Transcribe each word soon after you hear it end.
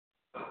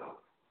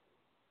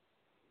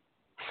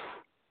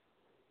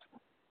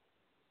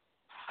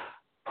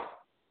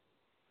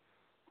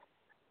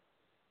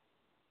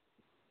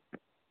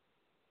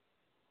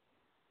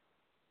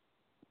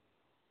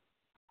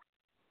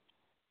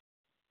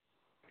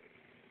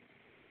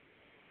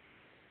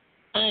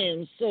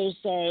am so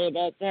sorry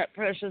about that.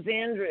 Precious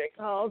Andrea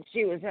called.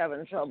 She was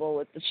having trouble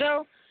with the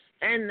show,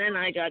 and then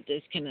I got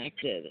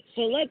disconnected.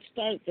 So let's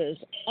start this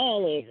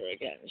all over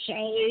again,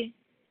 shall we?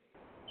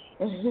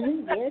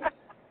 Yes.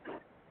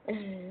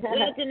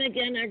 Welcome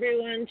again,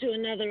 everyone, to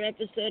another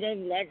episode of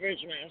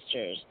Leverage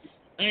Masters.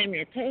 I am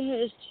your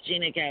co-host,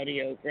 Gina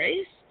Gaudio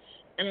Grace,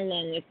 and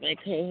along with my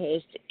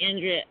co-host,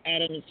 Andrea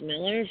Adams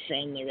Miller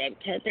from the Red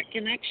Carpet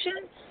Connection,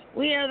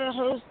 we are the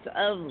hosts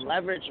of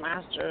Leverage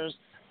Masters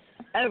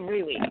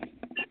every week.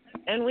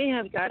 And we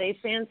have got a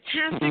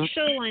fantastic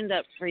show lined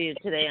up for you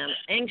today. I'm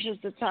anxious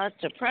to talk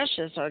to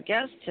Precious, our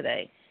guest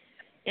today.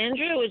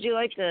 Andrea, would you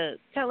like to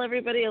tell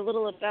everybody a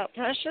little about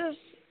Precious?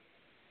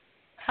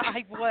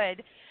 I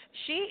would.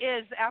 She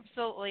is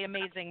absolutely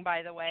amazing,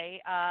 by the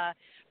way.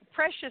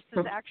 Precious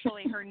is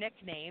actually her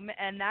nickname,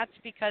 and that's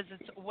because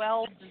it's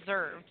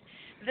well-deserved.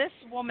 This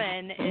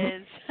woman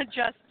is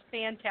just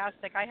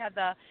fantastic. I had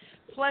the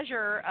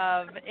pleasure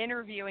of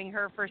interviewing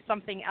her for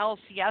something else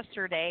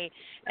yesterday,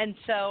 and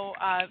so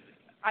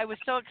I was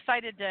so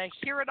excited to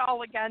hear it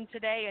all again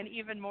today, and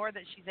even more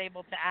that she's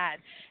able to add.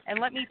 And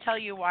let me tell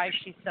you why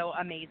she's so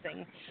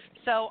amazing.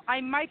 So I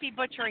might be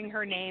butchering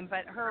her name,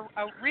 but her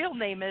real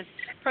name is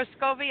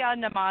Praskovia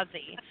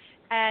Namazi.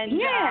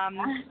 And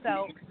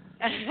so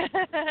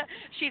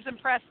she's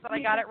impressed that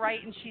I got it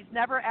right, and she's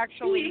never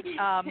actually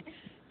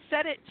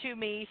said it to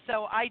me,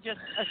 so I just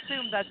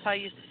assumed that's how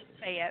you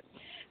say it.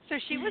 So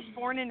she was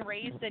born and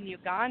raised in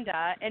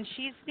Uganda, and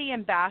she's the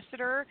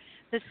ambassador,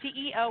 the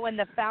CEO, and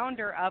the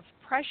founder of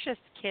Precious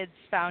Kids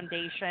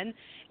Foundation.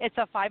 It's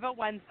a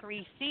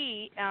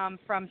 501c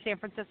from San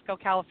Francisco,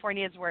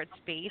 California is where it's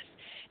based.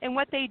 And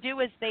what they do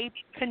is they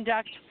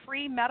conduct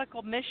free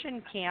medical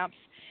mission camps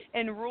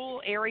in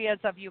rural areas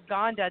of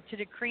Uganda to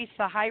decrease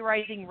the high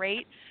rising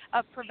rate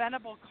of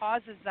preventable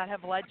causes that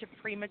have led to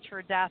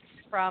premature deaths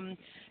from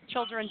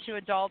children to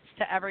adults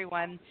to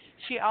everyone.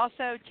 She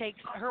also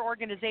her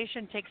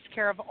organization takes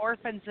care of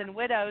orphans and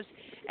widows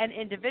and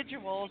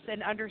individuals in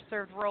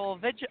underserved rural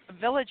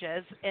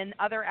villages in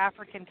other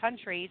African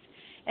countries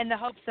in the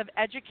hopes of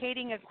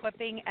educating,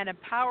 equipping, and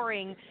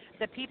empowering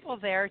the people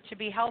there to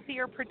be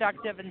healthier,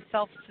 productive, and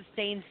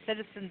self-sustained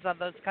citizens of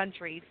those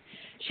countries.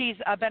 She's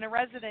been a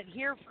resident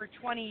here for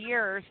 20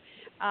 years,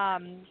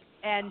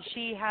 and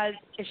she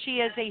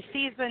is a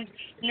seasoned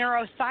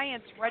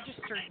neuroscience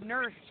registered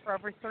nurse for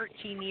over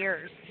 13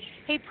 years.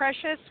 Hey,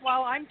 Precious,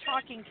 while I'm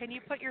talking, can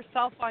you put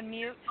yourself on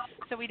mute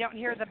so we don't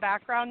hear the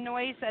background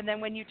noise? And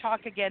then when you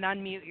talk again,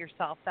 unmute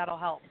yourself. That'll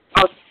help.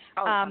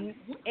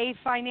 A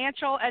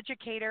financial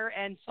educator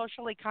and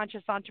socially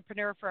conscious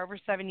entrepreneur for over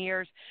 7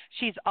 years.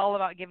 She's all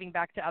about giving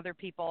back to other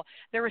people.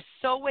 There is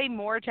so way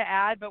more to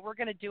add, but we're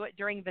going to do it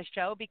during the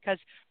show because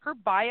her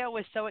bio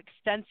is so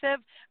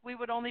extensive, we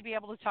would only be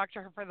able to talk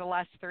to her for the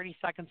last 30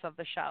 seconds of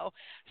the show.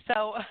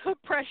 So,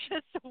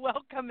 Precious,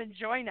 welcome and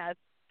join us.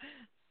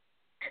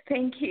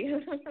 Thank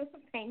you.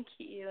 Thank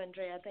you,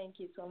 Andrea. Thank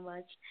you so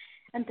much.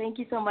 And thank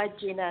you so much,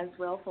 Gina, as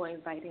well, for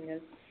inviting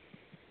us.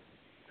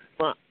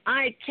 Well,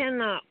 I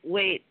cannot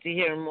wait to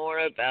hear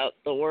more about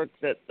the work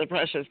that the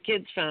Precious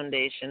Kids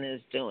Foundation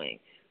is doing.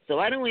 So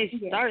why don't we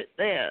start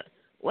there?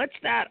 What's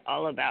that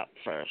all about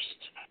first?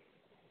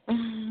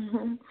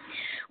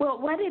 Well,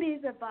 what it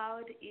is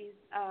about is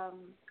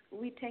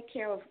we take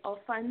care of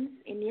orphans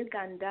in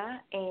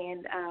Uganda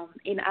and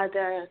in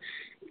other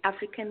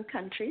African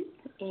countries.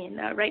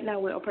 And right now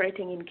we're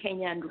operating in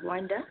Kenya and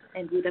Rwanda,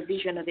 and with a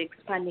vision of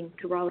expanding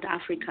throughout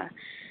Africa.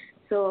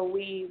 So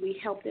we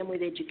help them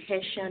with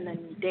education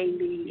and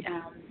daily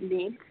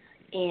needs,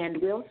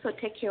 and we also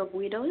take care of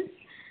widows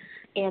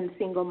and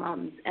single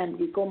moms, and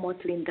we go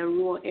mostly in the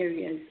rural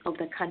areas of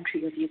the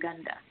country of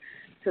Uganda.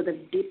 So the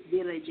deep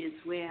villages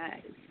where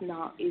it's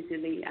not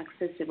easily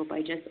accessible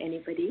by just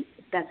anybody,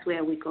 that's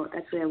where we go.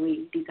 That's where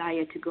we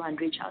desire to go and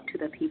reach out to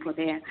the people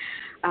there.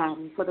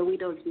 For the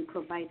widows, we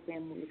provide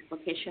them with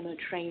vocational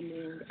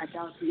training,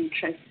 adult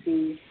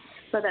literacy,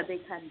 so that they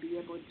can be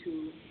able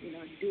to,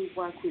 do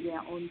work with their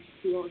own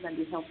skills, and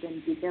we help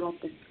them develop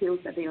the skills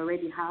that they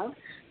already have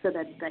so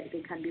that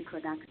they can be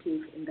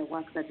productive in the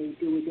work that they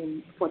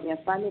do for their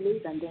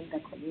families and then the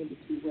community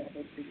where they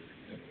live.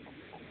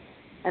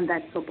 And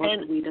that's for both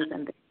the widows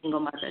and the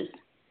single mothers.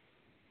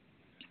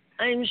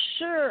 I'm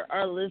sure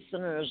our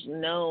listeners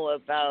know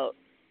about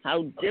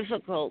how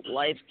difficult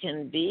life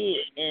can be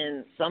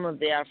in some of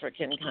the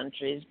African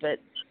countries, but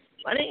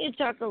why don't you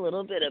talk a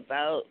little bit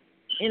about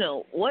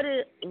what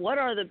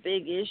are the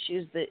big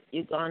issues that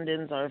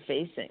Ugandans are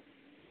facing?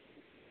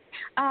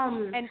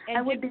 And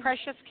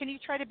Precious, can you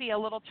try to be a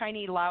little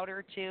tiny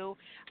louder too,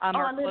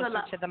 or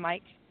closer to the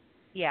mic?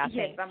 Yeah.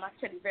 Yes, thanks. I'm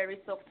actually very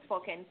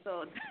soft-spoken,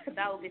 so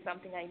that will be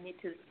something I need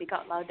to speak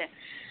out louder.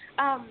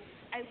 I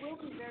will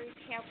be very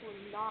careful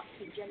not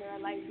to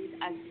generalize it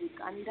as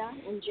Uganda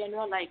in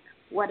general, like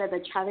what are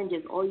the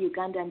challenges all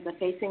Ugandans are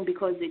facing,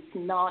 because it's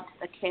not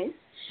the case.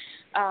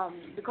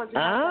 because we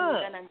have some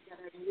Ugandans that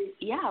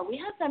we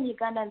have some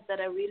Ugandans that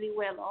are really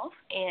well off,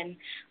 and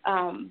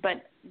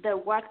but the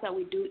work that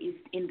we do is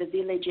in the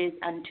villages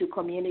and to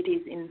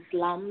communities in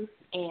slums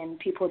and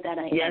people that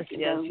are in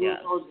the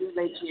rural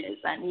villages,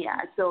 and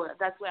so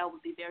that's why I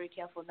would be very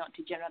careful not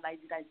to generalize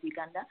it as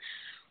Uganda.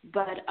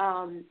 But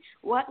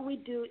what we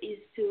do is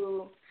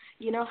to,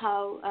 you know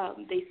how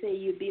they say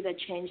you be the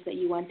change that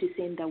you want to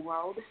see in the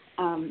world.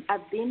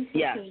 I've been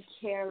taking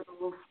care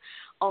of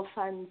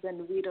orphans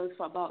and widows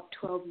for about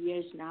 12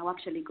 years now,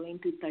 actually going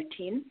to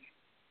 13.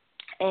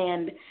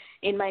 And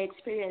in my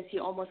experience,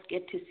 you almost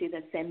get to see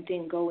the same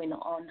thing going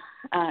on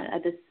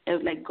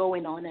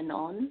going on and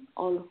on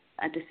all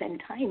at the same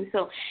time.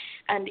 So,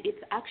 and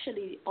it's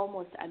actually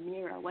almost a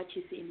mirror. What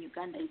you see in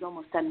Uganda is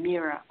almost a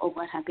mirror of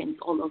what happens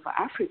all over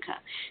Africa.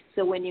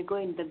 So when you go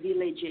in the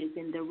villages,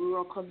 in the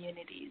rural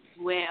communities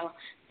where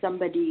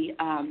somebody,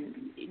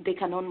 they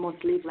can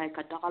almost live like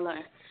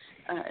 $1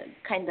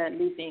 kind of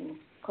living,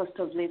 cost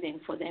of living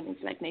for them is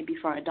like maybe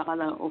for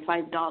 $1 or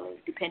 $5,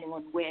 depending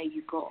on where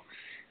you go.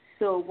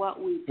 So what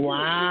we do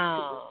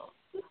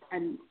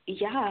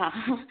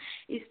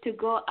is to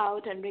go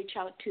out and reach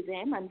out to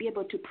them and be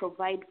able to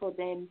provide for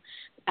them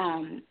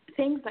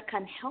things that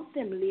can help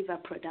them live a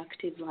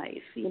productive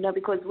life. You know,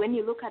 because when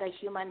you look at a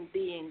human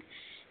being,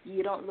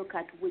 you don't look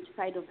at which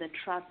side of the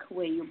track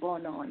were you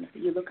born on.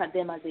 You look at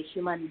them as a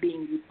human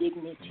being with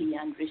dignity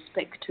and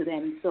respect to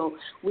them. So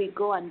we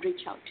go and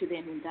reach out to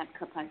them in that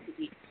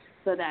capacity,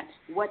 so that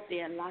what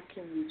they are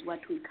lacking is what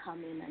we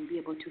come in and be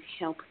able to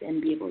help them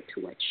be able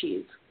to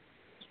achieve.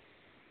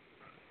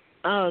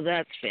 Oh,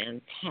 that's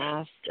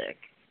fantastic.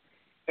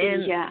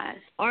 And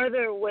are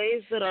there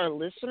ways that our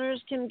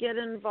listeners can get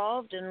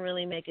involved and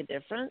really make a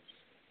difference?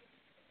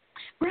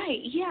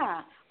 Right,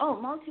 yeah. Oh,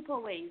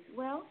 multiple ways.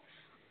 Well,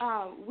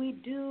 we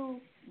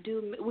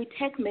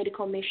take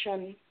medical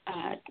mission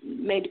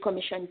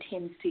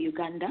teams to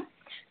Uganda.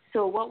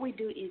 So what we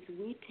do is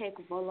we take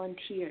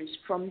volunteers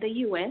from the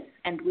U.S.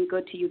 and we go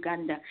to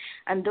Uganda.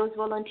 And those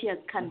volunteers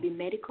can be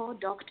medical,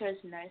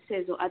 doctors,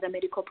 nurses, or other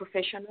medical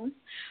professionals.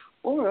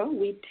 Or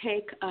we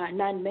take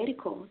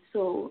non-medical,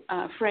 so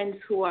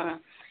friends who are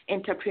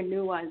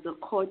entrepreneurs or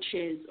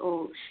coaches,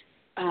 or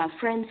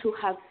friends who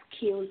have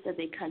skills that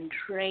they can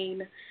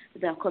train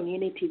the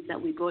communities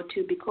that we go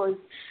to, because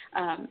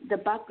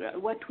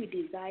what we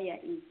desire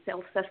is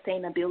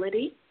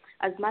self-sustainability.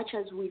 As much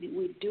as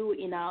we do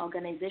in our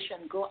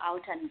organization, go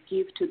out and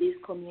give to these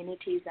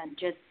communities and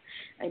just,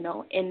 and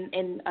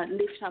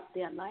lift up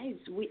their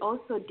lives, we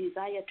also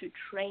desire to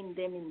train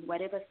them in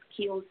whatever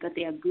skills that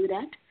they are good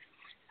at,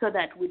 so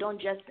that we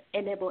don't just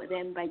enable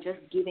them by just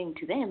giving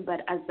to them,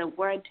 but as the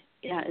word,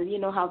 you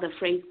know how the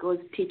phrase goes,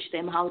 teach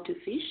them how to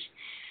fish.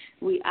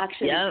 We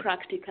actually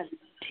practically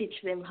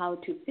teach them how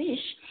to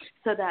fish,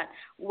 so that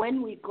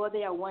when we go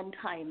there one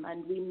time,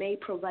 and we may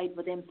provide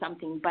for them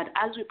something, but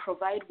as we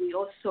provide, we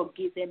also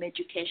give them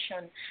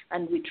education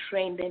and we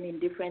train them in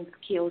different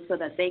skills so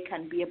that they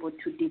can be able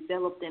to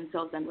develop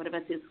themselves and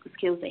whatever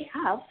skills they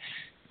have.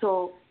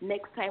 So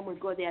next time we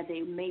go there,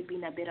 they may be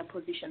in a better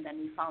position than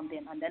we found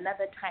them. And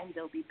another time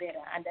they'll be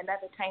better. And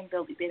another time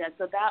they'll be better.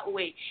 So that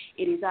way,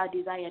 it is our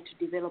desire to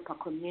develop a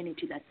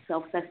community that's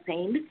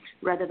self-sustained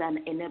rather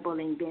than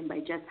enabling them by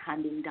just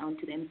handing down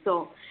to them.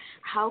 So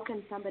how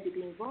can somebody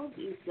be involved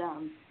is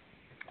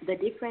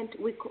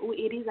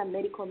it is a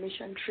medical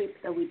mission trip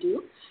that we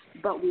do,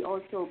 but we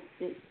also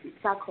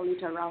circle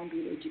it around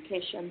with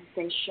education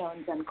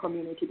sessions and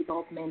community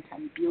development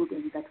and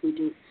building that we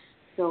do.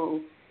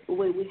 So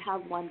we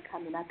have one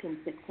coming up in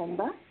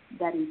September.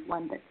 That is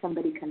one that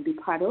somebody can be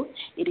part of.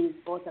 It is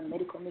both a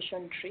medical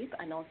mission trip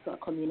and also a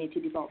community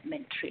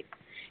development trip.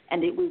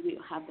 And we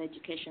will have the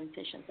education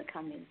sessions that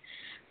come in.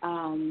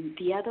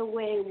 The other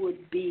way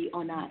would be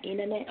on our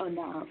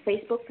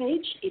Facebook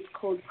page. It's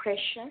called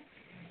Precious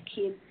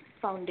Kids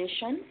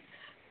Foundation.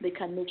 They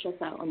can reach us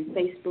out on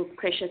Facebook,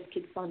 Precious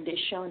Kids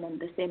Foundation, and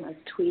the same as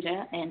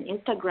Twitter. And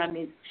Instagram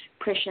is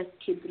Precious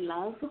Kids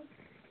Love.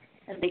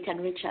 And they can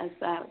reach us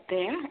out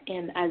there,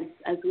 and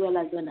as well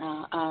as on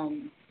our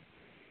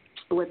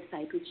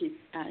website, which is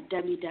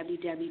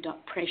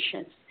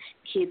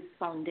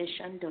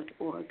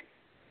www.preciouskidsfoundation.org.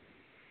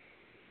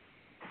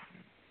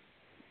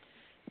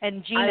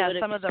 And Gina,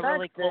 some of the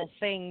really cool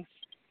things.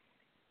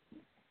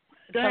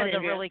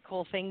 Really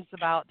cool things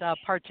about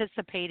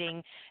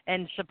participating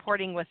and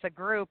supporting with the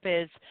group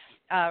is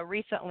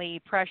recently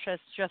Precious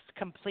just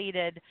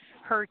completed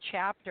her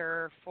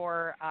chapter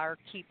for our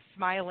Keep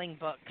Smiling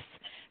books.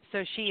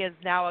 So she is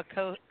now a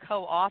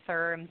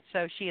co-author, and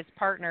so she is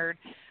partnered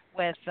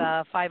with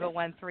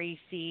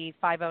 501(c)(3),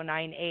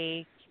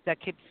 509A, the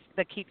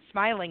Keep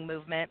Smiling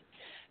movement,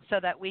 so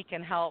that we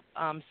can help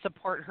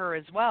support her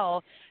as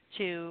well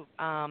to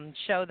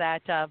show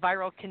that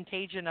viral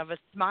contagion of a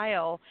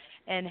smile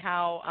and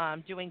how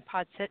doing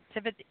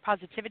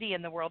positivity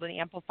in the world and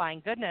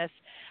amplifying goodness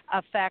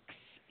affects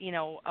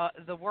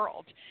the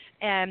world.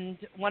 And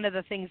one of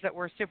the things that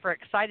we're super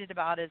excited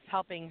about is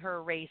helping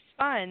her raise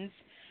funds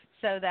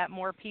so that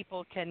more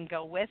people can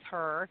go with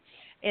her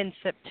in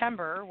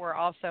September. We're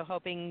also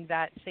hoping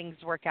that things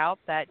work out,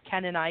 that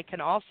Ken and I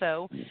can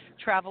also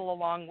travel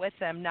along with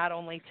them, not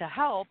only to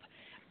help,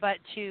 but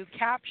to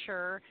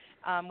capture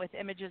with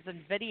images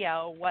and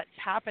video what's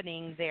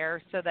happening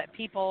there so that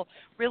people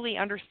really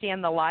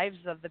understand the lives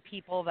of the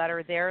people that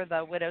are there,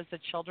 the widows, the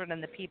children,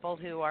 and the people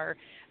who are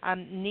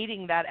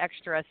needing that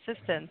extra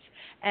assistance.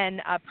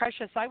 And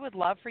Precious, I would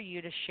love for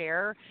you to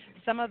share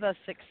some of the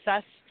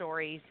success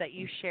stories that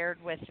you shared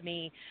with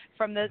me,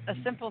 from a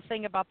simple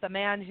thing about the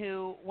man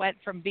who went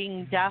from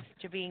being deaf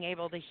to being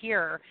able to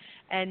hear,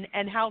 and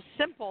how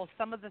simple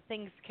some of the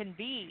things can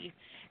be,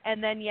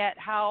 and then yet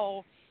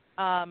how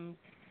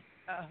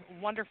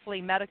wonderfully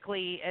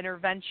medically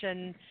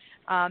intervention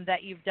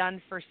that you've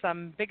done for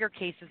some bigger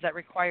cases that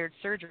required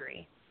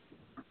surgery.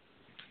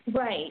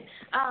 Right.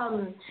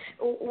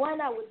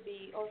 One, I would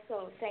be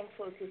also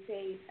thankful to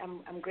say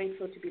I'm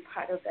grateful to be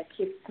part of the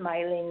Keep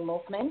Smiling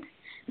movement,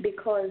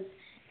 because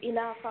in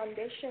our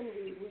foundation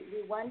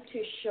we want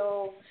to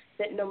show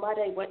that no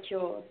matter what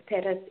your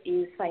status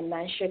is,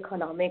 financial,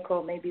 economic,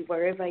 or maybe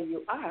wherever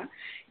you are,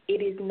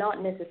 it is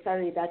not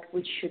necessarily that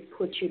which should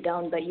put you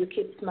down, but you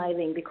keep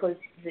smiling because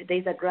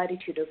there's a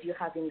gratitude of you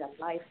having that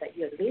life that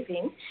you're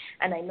living.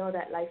 And I know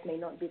that life may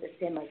not be the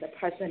same as the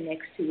person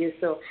next to you.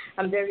 So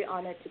I'm very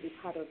honored to be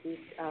part of this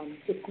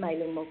Keep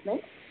Smiling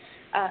movement.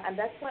 And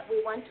that's what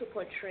we want to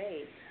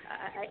portray.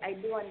 I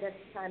do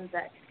understand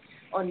that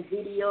on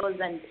videos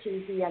and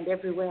TV and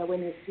everywhere, when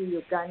you see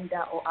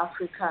Uganda or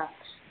Africa,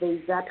 there's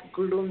that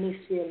gloomy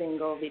feeling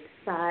of it's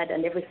sad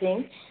and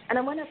everything. And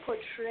I want to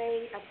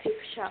portray a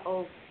picture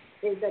of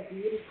there's a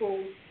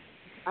beautiful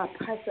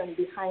person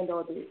behind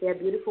all this. There are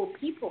beautiful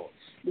people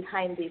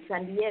behind this.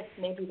 And yes,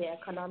 maybe their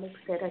economic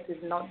status is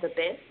not the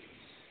best,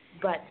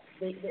 but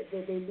they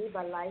live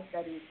a life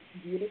that is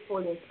beautiful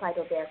in spite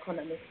of their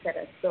economic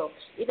status. So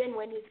even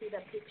when you see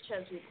the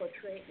pictures we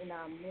portray in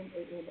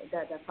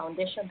the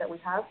foundation that we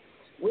have,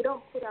 we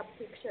don't put up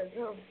pictures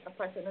of a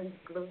person who is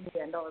gloomy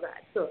and all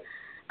that. So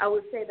I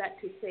would say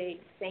that to say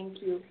thank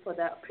you for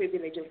the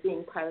privilege of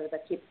being part of the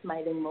Keep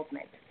Smiling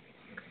movement.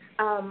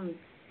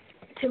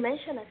 To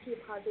mention a few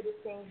positive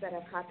things that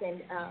have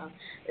happened,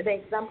 the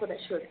example that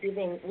she was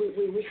giving,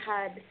 we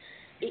had,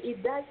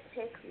 it does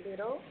take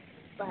little,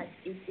 but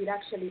it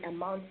actually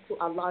amounts to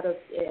a lot of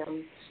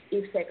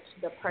effect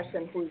to the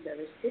person who is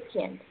a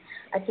recipient.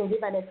 I can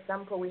give an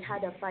example. We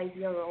had a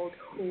 5-year-old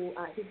who,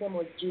 his name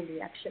was Jimmy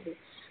actually.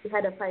 We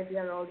had a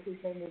 5-year-old, his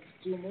name is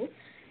Jimmy,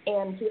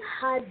 and he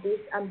had this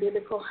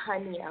umbilical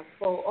hernia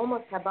for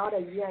almost about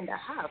a year and a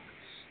half.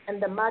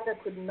 And the mother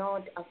could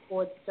not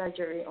afford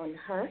surgery on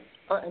her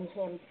or on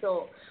him.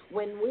 So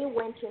when we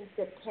went in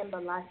September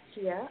last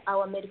year,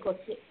 our medical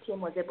team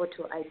was able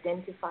to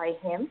identify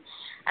him.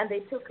 And they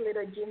took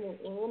little Jimmy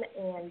in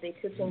and they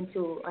took him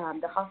to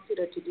the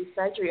hospital to do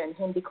surgery on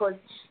him, because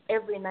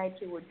every night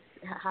he would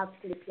have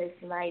sleepless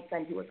nights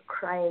and he was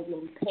crying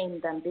in pain,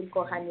 the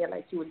umbilical hernia,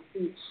 like you would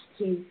see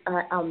his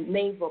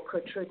navel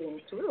protruding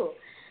through.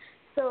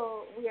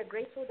 So we are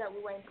grateful that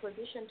we were in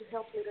position to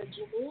help little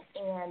Jimmy,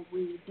 and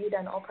we did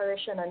an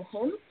operation on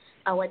him.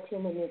 Our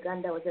team in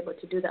Uganda was able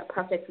to do that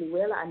perfectly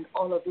well, and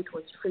all of it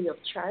was free of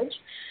charge.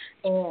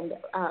 And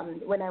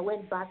when I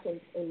went back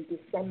in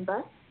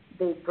December,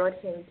 they brought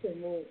him to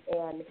me,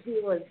 and he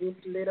was this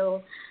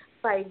little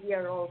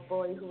 5-year-old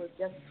boy who was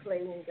just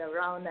playing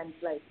around and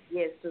like,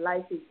 yes,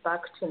 life is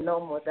back to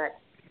normal that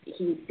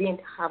he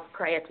didn't have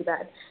prior to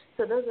that.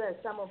 So those are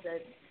some of the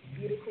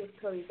beautiful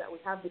stories that we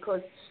have,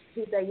 because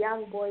he's a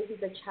young boy,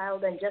 he's a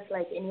child, and just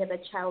like any other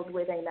child,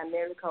 whether in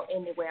America or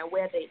anywhere,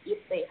 where if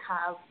they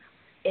have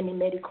any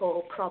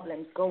medical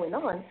problems going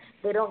on,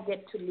 they don't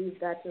get to live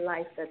that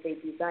life that they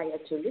desire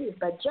to live.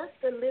 But just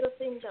the little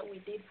things that we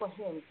did for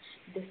him,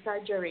 the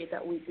surgery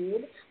that we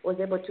did was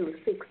able to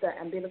fix the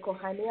umbilical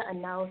hernia, and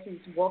now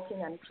he's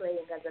walking and playing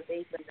as a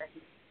baby that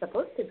he's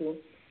supposed to be.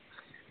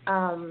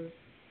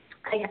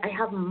 I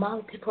have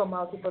multiple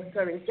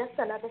stories. Just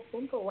another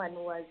simple one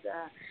was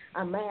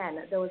a man.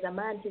 There was a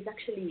man,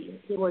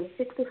 he was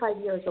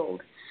 65 years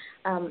old.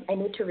 I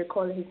need to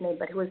recall his name,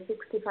 but he was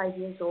 65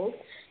 years old.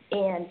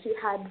 And he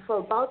had, for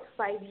about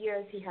 5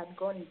 years, he had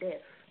gone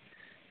deaf.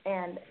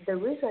 And the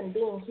reason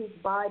being, his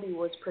body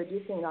was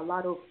producing a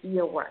lot of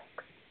earwax.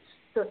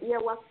 So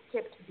earwax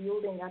kept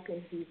building up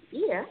in his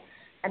ear.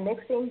 And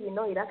next thing you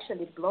know, it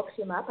actually blocked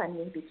him up and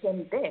he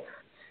became deaf.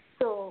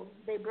 So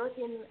they brought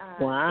him to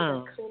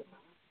the clinic.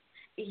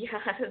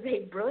 Yeah,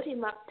 they brought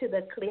him up to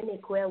the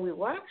clinic where we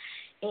were,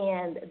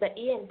 and the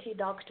ENT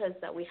doctors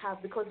that we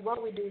have, because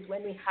what we do is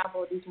when we have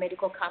all these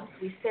medical camps,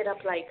 we set up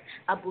like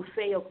a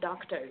buffet of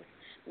doctors.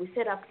 We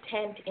set up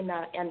tent in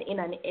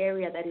an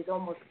area that is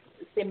almost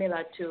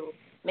similar to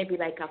maybe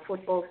like a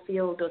football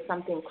field or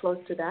something close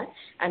to that,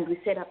 and we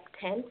set up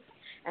tents.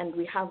 And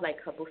we have like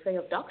a buffet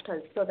of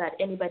doctors so that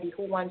anybody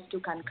who wants to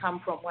can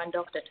come from one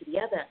doctor to the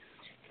other.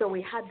 So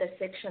we had the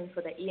section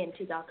for the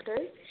ENT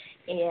doctors,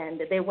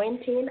 and they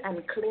went in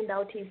and cleaned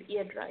out his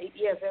ear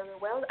very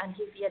well, and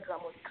his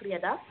eardrum was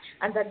cleared up,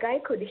 and the guy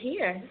could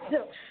hear.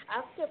 So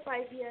after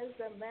 5 years,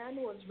 the man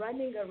was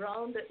running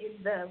around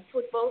in the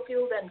football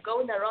field and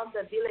going around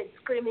the village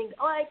screaming,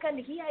 "Oh, I can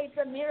hear, it's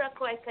a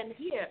miracle, I can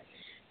hear."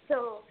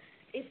 So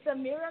it's a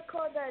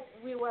miracle that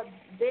we were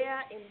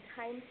there in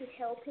time to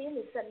help him.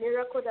 It's a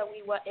miracle that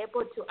we were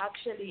able to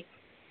actually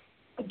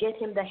get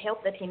him the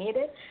help that he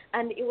needed.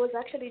 And it was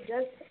actually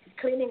just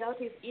cleaning out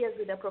his ears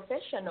with a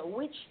professional,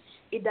 which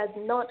it does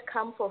not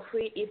come for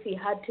free if he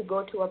had to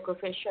go to a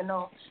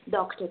professional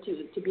doctor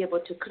to be able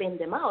to clean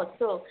them out.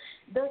 So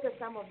those are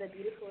some of the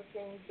beautiful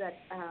things that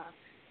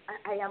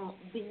I am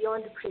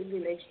beyond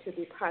privileged to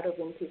be part of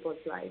in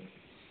people's lives.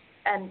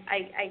 And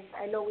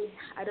I know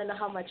I don't know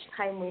how much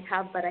time we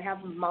have, but I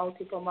have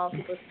multiple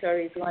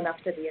stories, one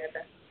after the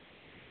other.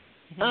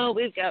 Oh,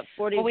 we've got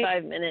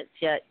 45 minutes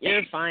yet.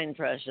 You're fine,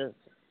 Precious.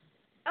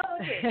 Oh,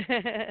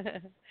 okay.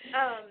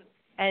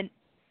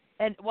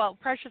 And well,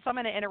 Precious, I'm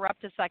going to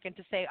interrupt a second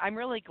to say I'm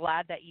really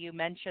glad that you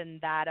mentioned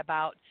that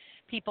about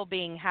people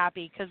being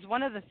happy, because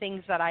one of the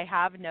things that I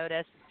have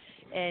noticed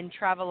in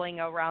traveling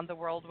around the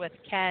world with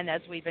Ken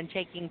as we've been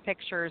taking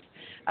pictures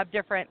of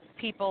different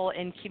people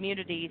in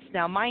communities.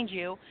 Now, mind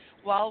you,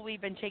 while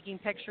we've been taking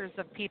pictures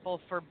of people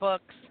for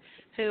books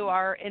who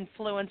are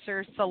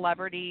influencers,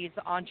 celebrities,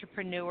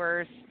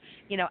 entrepreneurs,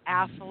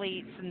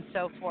 athletes and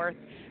so forth,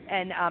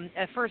 and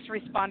first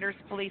responders,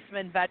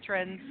 policemen,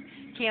 veterans,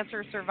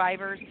 cancer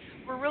survivors,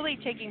 we're really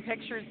taking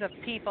pictures of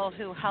people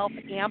who help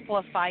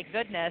amplify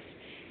goodness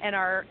and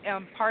are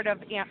part of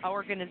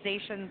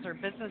organizations or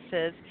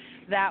businesses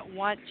that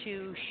want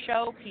to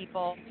show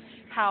people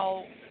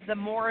how the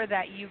more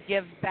that you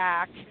give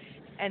back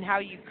and how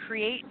you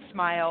create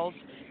smiles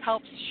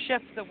helps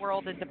shift the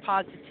world into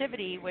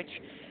positivity, which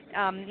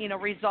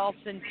results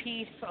in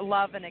peace,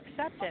 love, and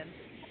acceptance.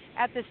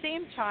 At the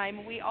same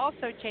time, we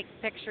also take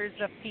pictures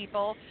of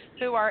people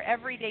who are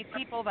everyday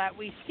people that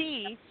we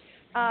see,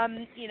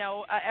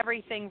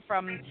 everything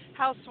from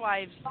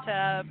housewives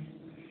to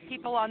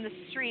people on the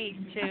street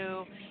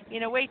to,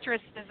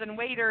 waitresses and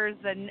waiters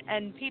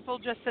and people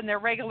just in their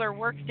regular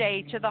work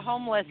day to the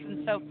homeless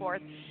and so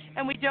forth.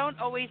 And we don't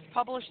always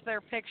publish their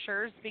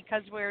pictures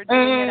because we're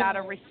doing it out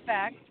of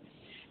respect.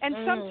 And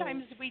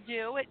sometimes we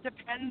do. It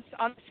depends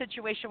on the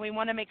situation. We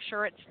want to make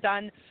sure it's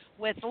done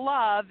with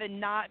love and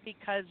not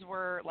because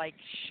we're like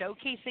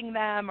showcasing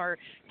them or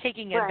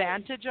taking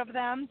advantage of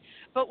them.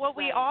 But what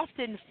we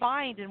often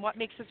find and what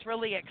makes us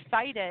really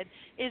excited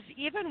is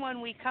even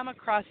when we come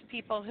across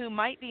people who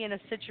might be in a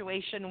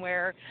situation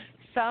where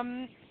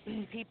some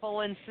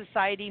people in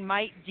society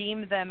might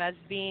deem them as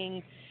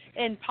being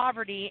in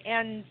poverty,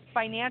 and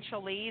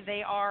financially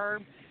they are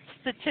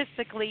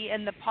statistically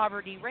in the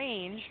poverty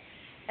range,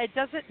 it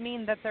doesn't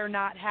mean that they're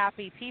not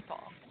happy people.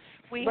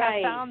 We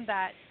have found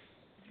that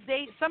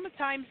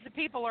sometimes the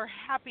people are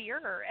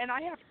happier. And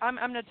I'm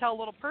going to tell a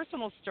little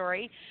personal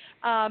story.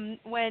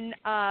 When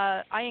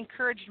I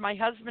encouraged my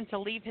husband to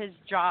leave his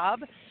job,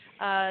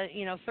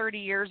 30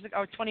 years ago,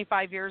 or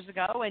 25 years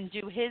ago, and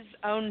do his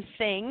own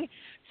thing.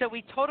 So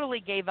we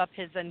totally gave up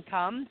his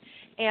income.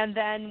 And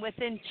then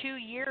within 2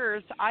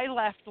 years, I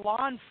left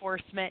law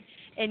enforcement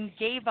and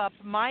gave up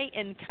my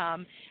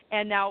income.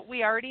 And now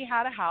we already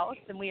had a house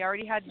and we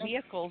already had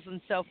vehicles and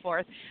so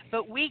forth.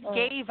 But we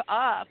gave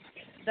up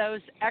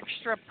those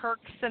extra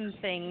perks and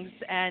things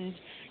and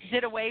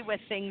did away with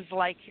things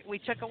like we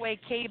took away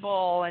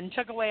cable and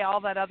took away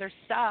all that other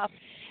stuff.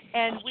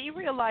 And we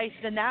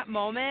realized in that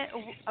moment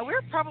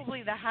we're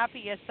probably the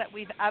happiest that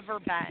we've ever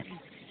been,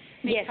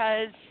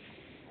 because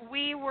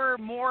we were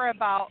more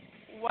about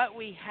what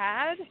we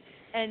had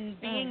and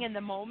being in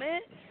the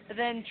moment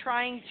than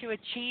trying to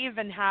achieve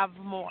and have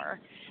more.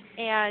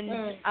 And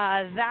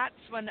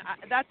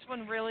that's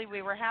when really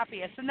we were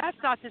happiest. And that's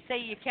not to say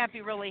you can't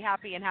be really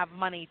happy and have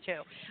money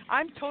too.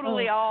 I'm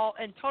totally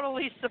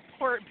totally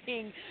support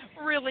being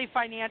really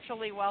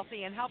financially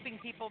wealthy and helping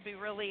people be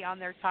really on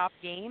their top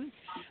game.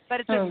 But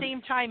at the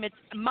same time,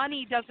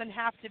 money doesn't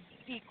have to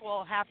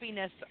equal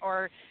happiness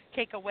or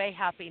take away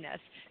happiness.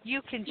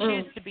 You can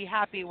choose to be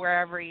happy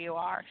wherever you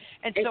are.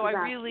 And so I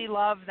really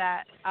love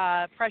that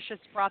Precious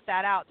brought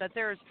that out, that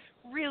there's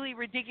really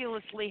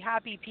ridiculously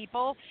happy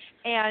people.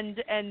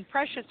 And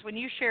Precious, when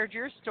you shared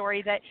your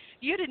story that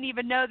you didn't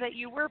even know that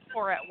you were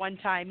poor at one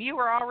time, you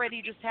were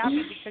already just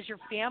happy because your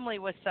family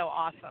was so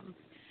awesome,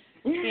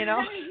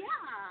 Yeah,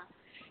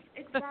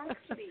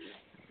 exactly.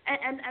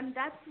 and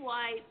that's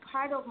why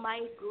part of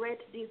my great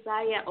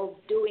desire of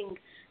doing,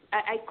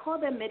 I call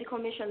them medical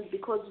missions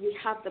because we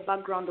have the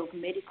background of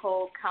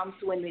medical camps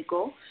when we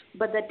go,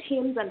 but the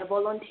teams and the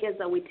volunteers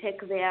that we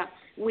take there,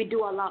 we do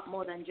a lot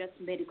more than just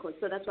medical.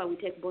 So that's why we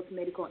take both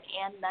medical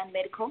and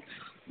non-medical.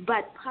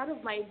 But part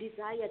of my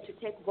desire to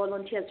take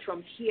volunteers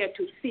from here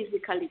to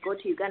physically go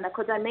to Uganda,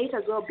 because I might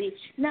as well be,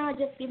 nah,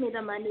 just give me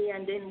the money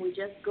and then we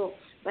just go.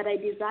 But I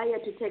desire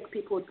to take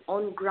people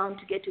on ground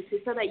to get to see,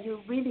 so that you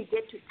really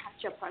get to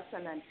touch a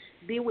person and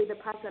be with a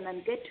person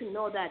and get to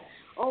know that,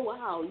 oh,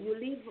 wow, you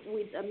live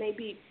with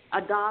maybe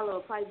 $1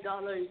 or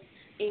 $5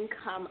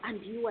 income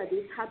and you are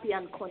this happy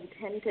and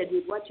contented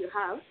with what you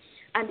have.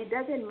 And it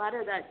doesn't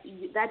matter that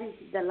that is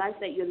the life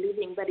that you're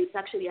living, but it's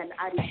actually an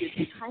attitude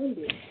behind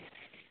it.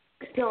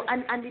 So,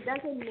 and it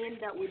doesn't mean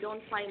that we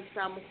don't find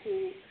some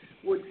who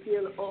would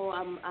feel, oh,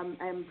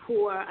 I'm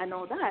poor and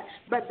all that.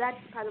 But that's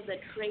part of the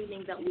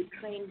training that we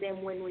train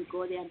them when we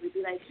go there, and we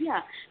be like, yeah,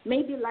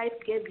 maybe life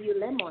gave you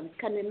lemons.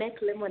 Can we make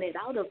lemonade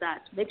out of that?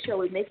 Make sure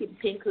we make it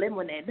pink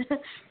lemonade.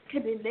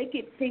 Can we make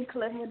it pink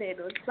lemonade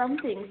or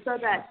something, so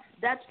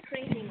that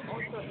training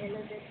also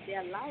elevates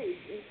their lives,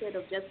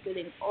 instead of just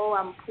feeling, oh,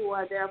 I'm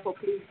poor, therefore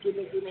please give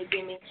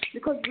me.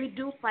 Because we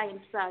do find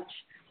such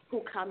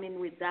who come in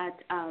with that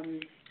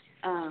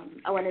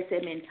I want to say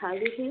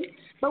mentality,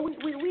 but we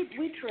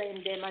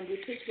train them and we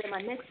teach them,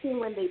 and next thing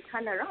when they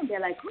turn around, they're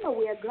like, oh,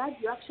 we are glad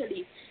you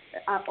actually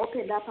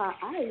opened up our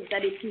eyes,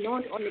 that it's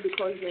not only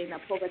because we're in a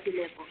poverty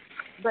level,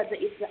 but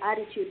it's the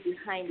attitude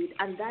behind it,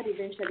 and that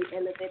eventually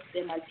elevates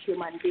them as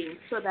human beings,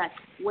 so that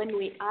when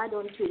we add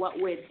on to what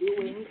we're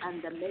doing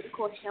and the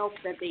medical help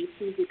that they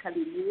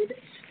physically need,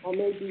 or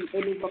maybe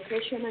any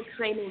vocational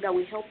training that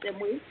we help them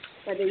with,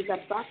 that there is a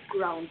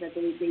background that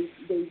they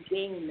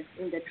gain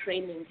in the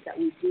trainings that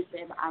we give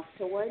them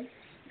afterwards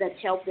that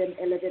help them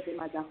elevate them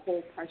as a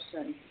whole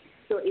person.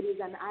 So it is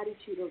an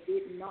attitude of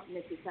it, not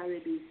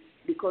necessarily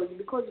because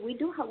we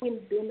do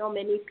know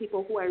many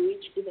people who are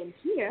rich even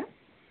here,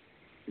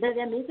 that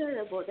they're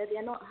miserable, that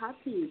they're not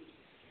happy.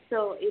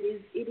 So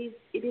it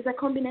is a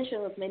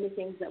combination of many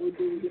things that we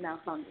do within our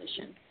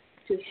foundation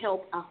to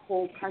help a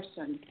whole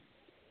person.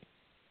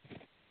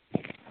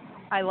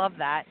 I love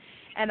that.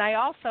 And I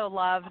also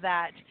love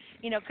that,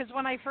 because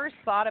when I first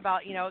thought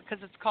about,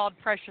 because it's called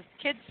Precious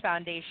Kids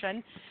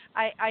Foundation,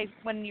 I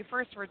when you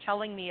first were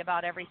telling me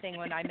about everything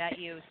when I met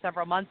you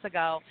several months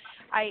ago,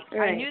 I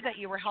knew that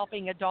you were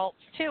helping adults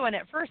too. And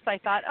at first I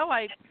thought, oh,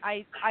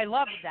 I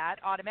loved that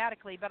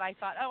automatically, but I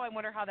thought, oh, I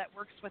wonder how that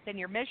works within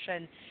your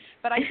mission.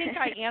 But I think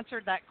I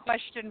answered that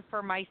question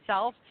for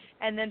myself,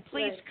 and then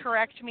please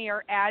correct me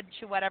or add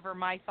to whatever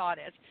my thought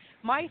is.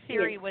 My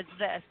theory was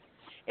this.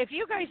 If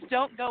you guys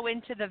don't go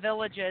into the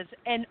villages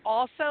and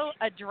also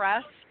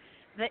address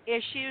the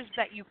issues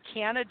that you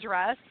can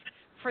address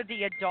for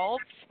the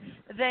adults,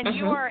 then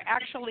you are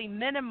actually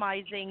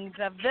minimizing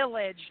the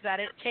village that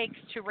it takes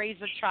to raise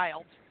a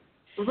child.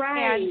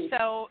 Right. And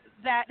so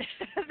that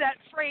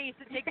phrase,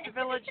 it takes a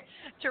village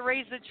to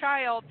raise a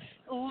child,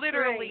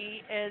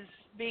 literally is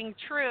being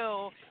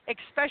true,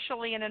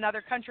 especially in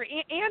another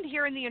country and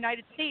here in the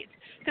United States.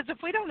 Because if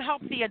we don't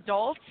help the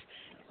adults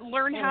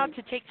learn how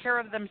to take care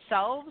of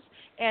themselves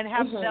and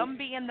have them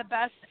be in the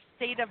best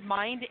state of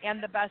mind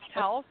and the best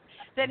health,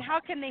 then how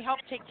can they help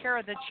take care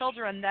of the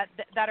children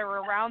that are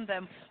around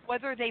them,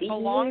 whether they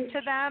belong to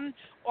them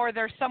or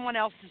they're someone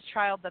else's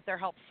child that they're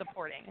help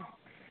supporting?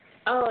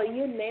 Oh,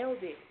 you nailed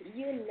it.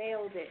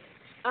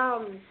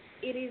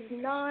 It is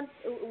not,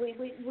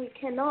 we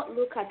cannot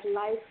look at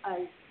life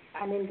as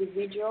an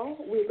individual.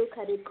 We look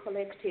at it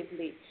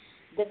collectively.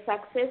 The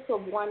success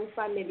of one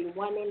family,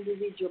 one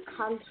individual,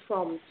 comes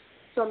from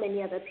so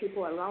many other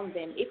people around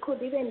them. It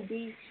could even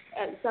be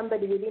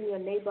somebody within your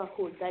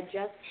neighborhood that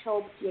just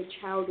helps your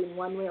child in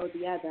one way or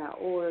the other,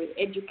 or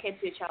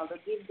educates your child, or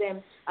gives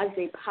them, as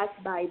they pass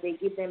by, they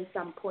give them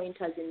some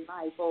pointers in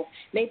life, or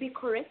maybe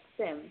corrects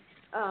them.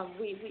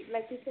 We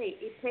like to say,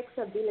 it takes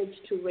a village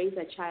to raise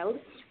a child.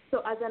 So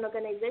as an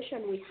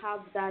organization, we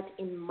have that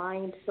in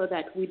mind, so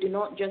that we do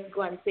not just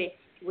go and say,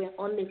 we're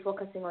only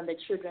focusing on the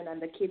children and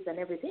the kids and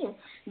everything,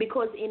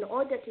 because in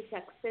order to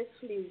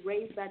successfully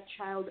raise that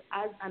child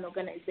as an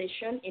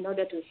organization, in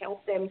order to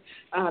help them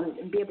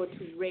be able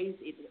to raise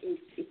it, if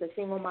it's a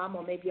single mom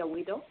or maybe a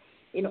widow,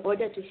 in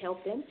order to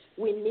help them,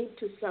 we need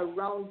to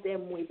surround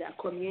them with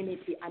a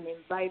community and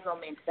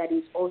environment that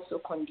is also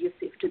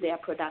conducive to their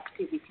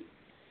productivity.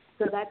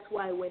 So that's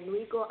why when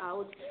we go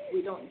out,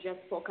 we don't just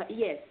focus.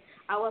 Yes,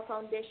 our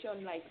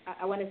foundation, like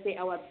I want to say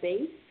our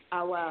base,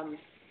 our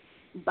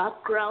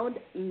background,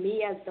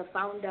 me as the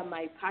founder,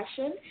 my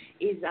passion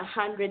is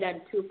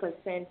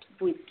 102%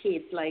 with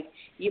kids. Like,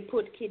 you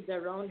put kids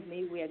around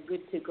me, we are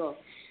good to go.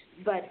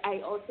 But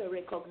I also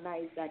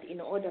recognize that in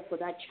order for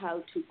that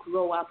child to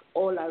grow up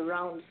all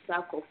around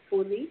circle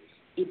fully,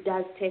 it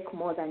does take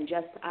more than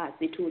just us.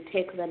 It will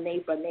take the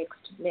neighbor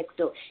next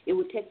door. It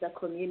will take the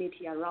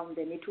community around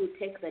them. It will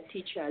take the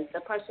teachers,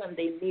 the person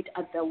they meet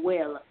at the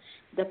well,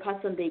 the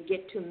person they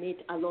get to meet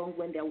along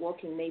when they're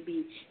walking,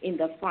 maybe in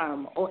the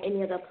farm or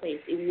any other place.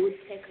 It would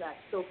take that.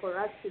 So for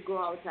us to go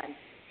out and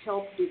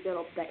help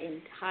develop the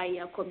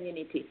entire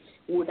community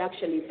would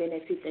actually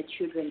benefit the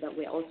children that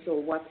we're also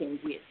working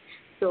with.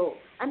 So,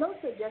 and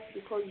also just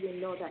because we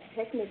know that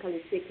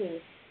technically speaking,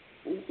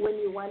 when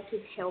you want to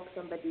help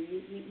somebody,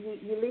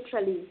 you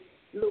literally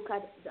look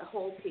at the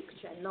whole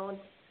picture, not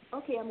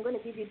okay, I'm going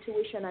to give you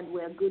tuition and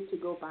we're good to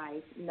go by.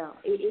 No,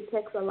 it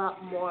takes a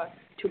lot more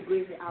to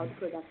bring out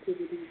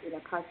productivity in a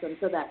person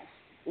so that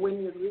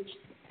when you reach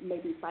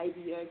maybe 5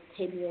 years,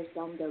 10 years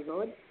down the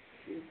road,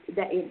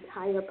 the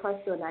entire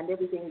person and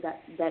everything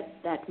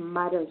that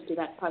matters to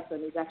that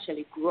person is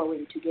actually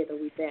growing together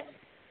with them,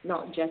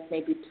 not just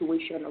maybe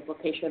tuition or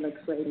vocational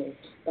training,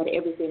 but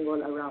everything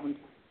all around.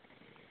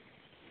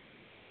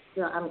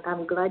 So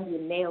I'm glad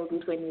you nailed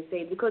it when you say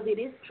it, because it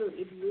is true.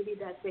 It really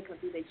does take a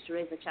village to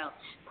raise a child.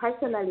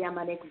 Personally, I'm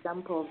an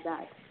example of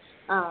that.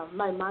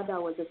 My mother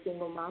was a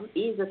single mom,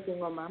 is a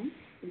single mom,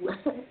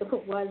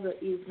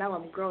 is now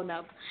I'm grown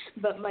up.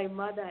 But my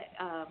mother,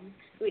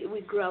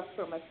 we grew up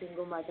from a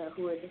single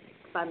motherhood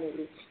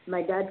family.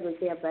 My dad was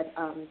there, but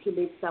he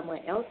lived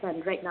somewhere else,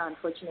 and right now,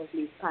 unfortunately,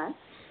 he's passed.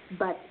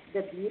 But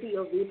the beauty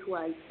of it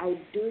was, I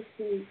do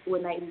see,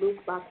 when I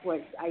look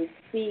backwards, I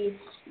see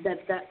that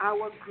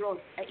our growth,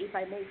 if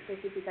I may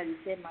specifically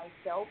say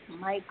myself,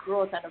 my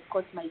growth, and of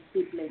course my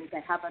siblings,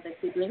 I have other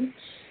siblings,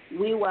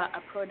 we were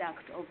a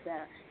product of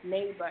the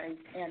neighbors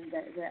and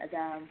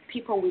the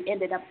people we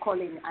ended up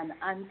calling an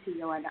auntie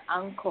or an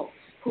uncle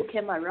who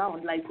came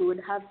around. Like, we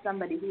would have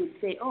somebody who would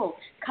say, oh,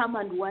 come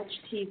and watch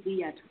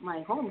TV at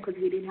my home, because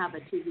we didn't have a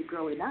TV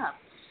growing up.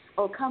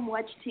 Or come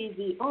watch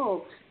TV.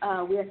 Oh,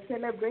 we are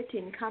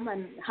celebrating. Come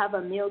and have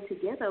a meal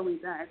together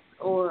with us.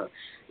 Or,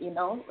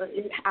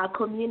 our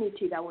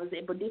community that was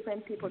able,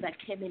 different people that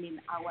came in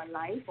our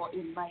life or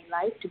in my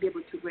life to be able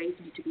to raise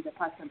me to be the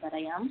person that I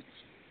am.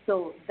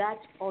 So that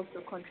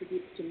also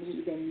contributes to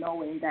me even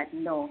knowing that,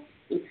 no,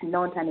 it's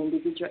not an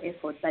individual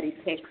effort, but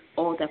it takes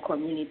all the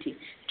community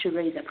to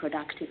raise a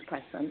productive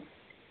person.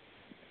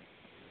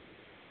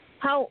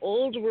 How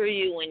old were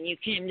you when you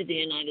came to the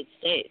United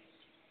States?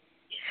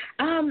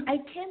 I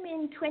came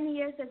in 20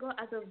 years ago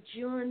as of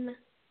June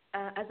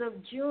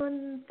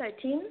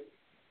 13th,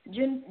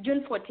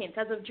 June 14th.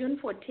 As of June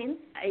 14th,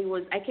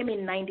 I came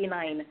in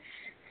 99.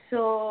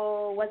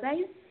 So was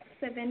I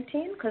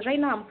 17? Because right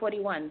now I'm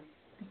 41.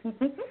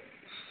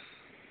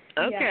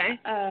 Okay.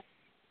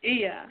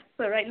 Yeah.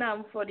 So right now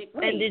I'm 40.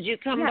 Wait. And did you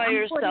come by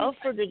yourself,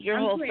 or did your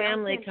whole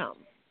family come?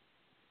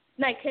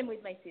 No, I came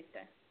with my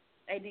sister.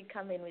 I did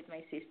come in with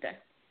my sister.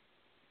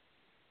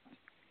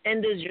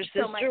 And does your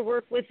sister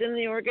work within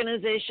the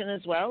organization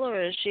as well,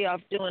 or is she off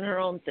doing her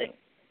own thing?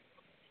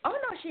 Oh,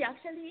 no, she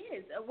actually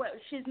is. Well,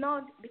 she's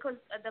not, because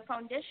the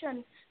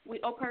foundation, we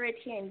operate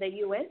here in the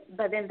U.S.,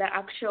 but then the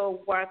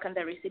actual work and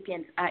the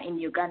recipients are in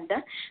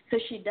Uganda. So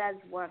she does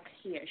work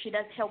here. She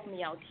does help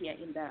me out here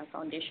in the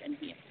foundation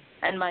here,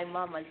 and my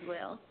mom as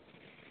well.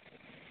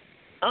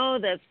 Oh,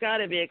 that's got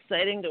to be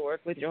exciting to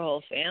work with your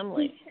whole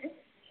family.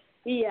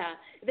 Yeah,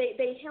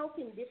 they help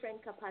in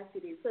different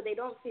capacities. So they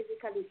don't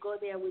physically go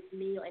there with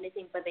me or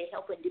anything, but they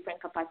help in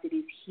different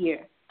capacities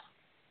here.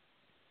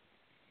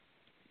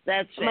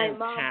 That's fantastic.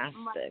 My mom,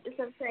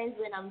 sometimes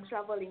when I'm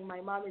traveling, my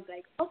mom is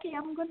like, okay,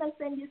 I'm going to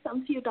send you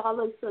some few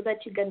dollars so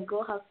that you can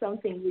go have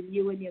something with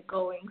you when you're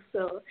going.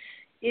 So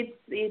it's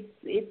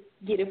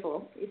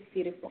beautiful. It's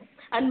beautiful.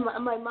 And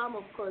my mom,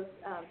 of course,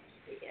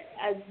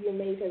 as you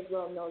may as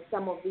well know,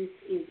 some of this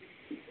is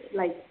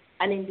like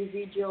an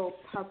individual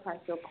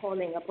purpose or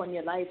calling upon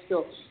your life.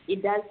 So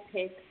it does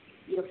take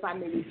your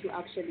family to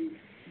actually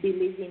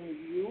believe in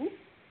you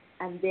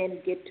and then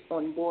get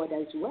on board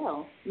as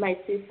well. My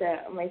sister,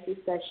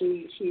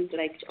 she's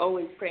like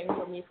always praying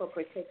for me for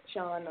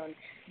protection on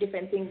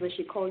different things, where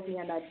she calls me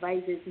and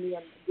advises me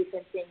on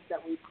different things that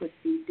we could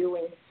be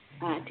doing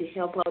to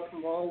help out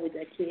more with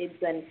the kids.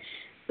 And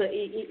so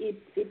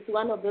it's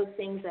one of those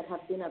things that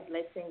have been a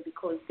blessing,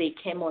 because they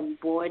came on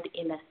board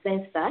in a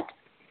sense that,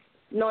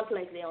 not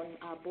like they're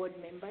board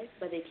members,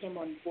 but they came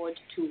on board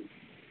to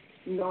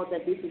know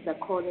that this is a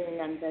calling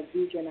and the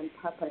vision and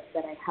purpose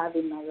that I have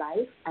in my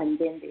life, and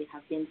then they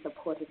have been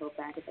supportive of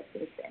that ever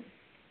since then.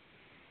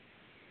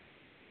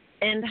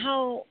 And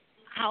how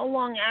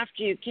long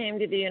after you came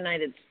to the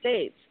United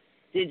States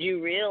did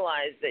you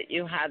realize that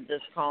you had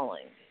this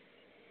calling?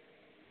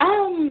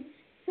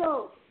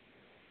 So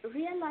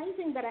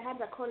realizing that I had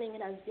the calling,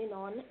 it has been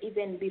on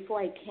even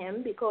before I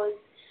came, because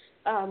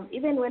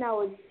even when I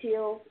was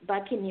still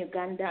back in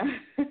Uganda,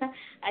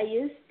 I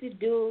used to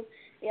do,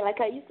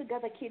 I used to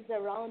gather kids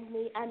around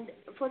me, and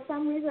for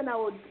some reason I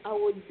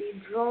would be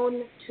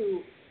drawn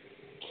to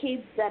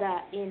kids that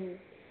are in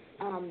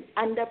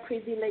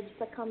underprivileged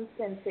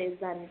circumstances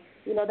and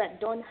that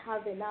don't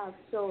have enough.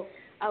 So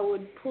I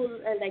would pull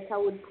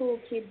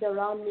kids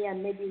around me,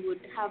 and maybe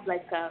would have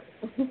like a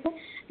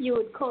you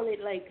would call it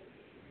like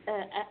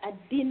a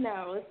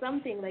dinner or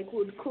something, like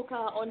would cook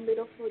our own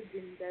little foods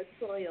in the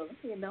soil,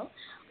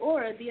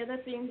 Or the other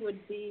thing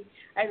would be,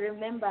 I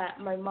remember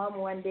my mom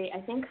one day,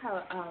 I think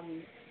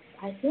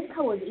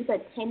I was either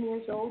 10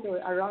 years old or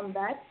around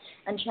that,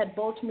 and she had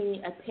bought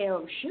me a pair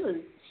of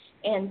shoes.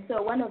 And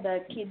so one of the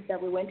kids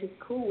that we went to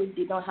school with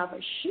did not have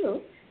a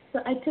shoe. So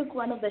I took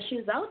one of the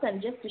shoes out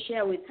and just to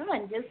share with her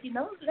and just,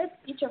 let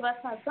each of us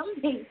have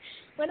something.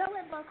 When I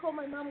went back home,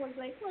 my mom was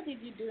like, what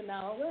did you do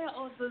now? Where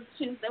are those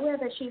shoes? Where are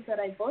the shoes that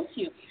I bought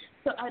you?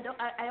 So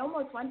I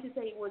almost want to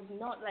say it was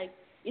not like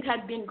it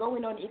had been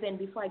going on even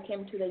before I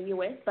came to the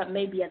U.S., but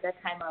maybe at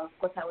that time, of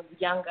course, I was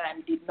younger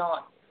and did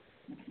not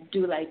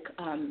do like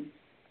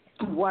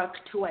work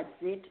towards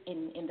it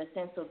in the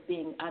sense of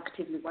being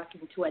actively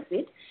working towards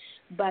it.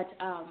 But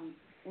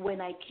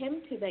when I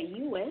came to the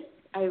U.S.,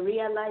 but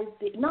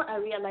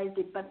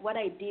what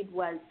I did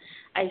was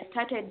I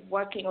started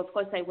working. Of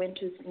course, I went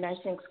to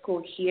nursing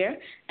school here,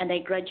 and I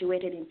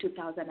graduated in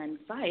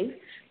 2005.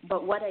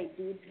 But what I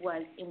did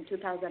was in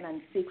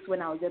 2006,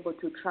 when I was able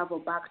to travel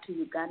back to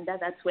Uganda,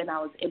 that's when I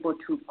was able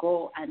to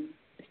go and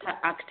start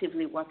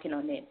actively working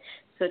on it.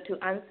 So to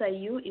answer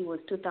you, it was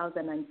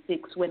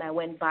 2006 when I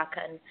went back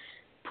and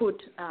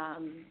put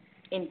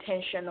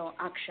intentional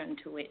action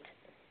to it.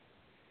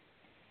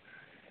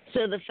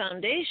 So the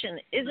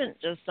foundation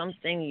isn't just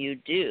something you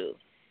do.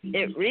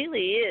 It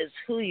really is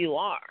who you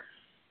are.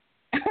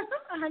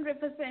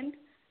 100%.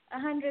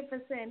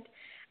 100%.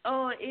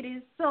 Oh, it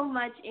is so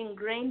much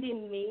ingrained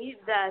in me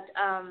that,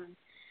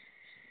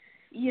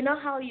 you know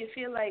how you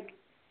feel like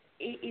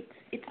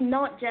it's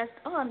not just,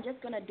 I'm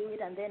just going to do it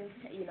and then,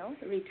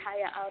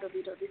 retire out of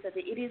it or this or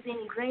that. It is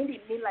ingrained in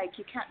me like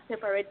you can't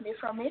separate me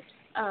from it.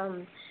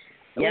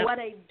 Yep. What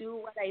I do,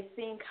 what I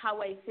think,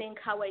 how I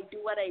do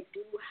what I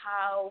do,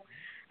 how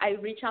I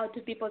reach out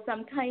to people.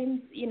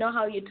 Sometimes, you know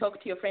how you talk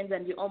to your friends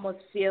and you almost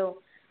feel,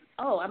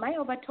 am I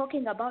over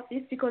talking about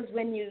this? Because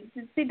when you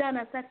sit down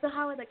and say, so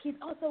how are the kids?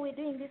 Oh, so we're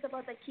doing this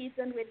about the kids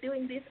and we're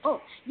doing this.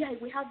 Oh, yeah,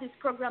 we have this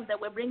program that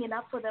we're bringing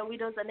up for the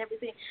widows and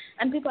everything.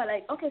 And people are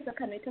like, okay, so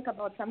can we talk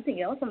about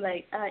something else? I'm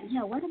like,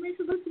 yeah, what am I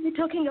supposed to be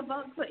talking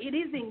about? So it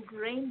is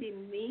ingrained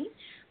in me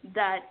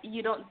that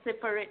you don't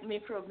separate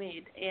me from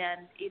it.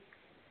 And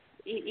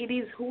it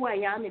is who I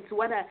am. It's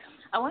what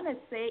I want to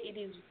say it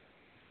is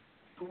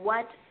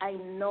what I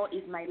know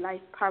is my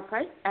life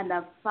purpose, and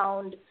I've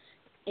found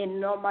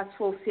enormous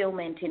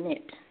fulfillment in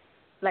it.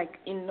 Like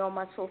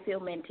enormous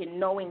fulfillment in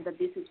knowing that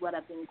this is what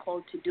I've been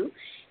called to do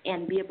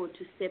and be able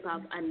to step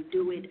up and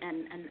do it.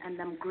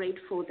 And I'm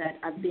grateful that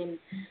I've been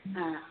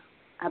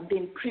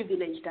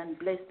privileged and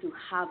blessed to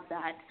have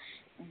that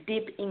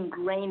deep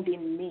ingrained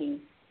in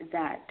me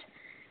that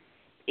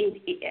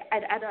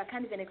I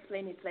can't even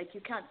explain it. It's like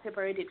you can't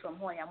separate it from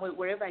who I am.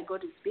 Wherever I go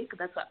to speak,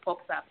 that's what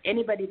pops up.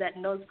 Anybody that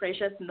knows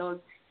Precious knows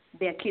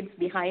their kids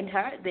behind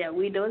her, their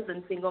widows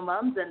and single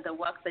moms, and the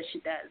work that she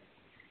does.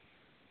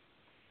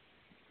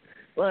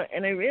 Well,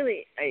 and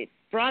I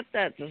brought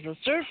that to the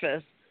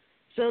surface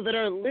so that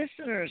our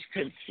listeners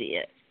could see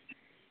it.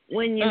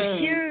 When you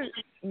hear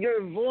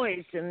your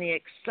voice and the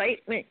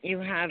excitement you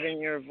have in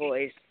your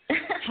voice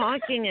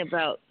talking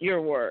about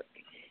your work,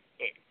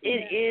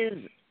 it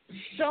is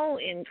so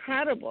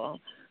incredible.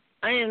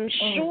 I am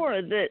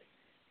sure that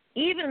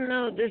even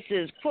though this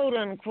is quote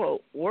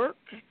unquote work,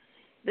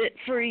 that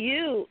for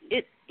you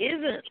it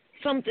isn't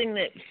something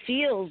that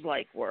feels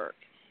like work.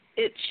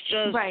 It's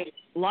just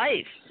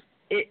life.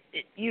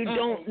 You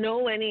don't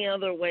know any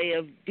other way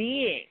of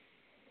being.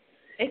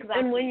 Exactly.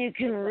 And when you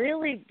can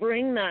really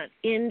bring that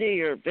into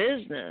your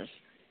business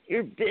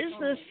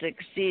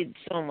succeeds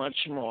so much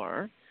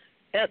more.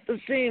 At the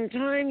same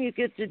time, you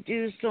get to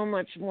do so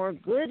much more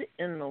good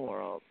in the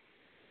world.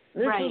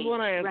 This is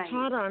what I have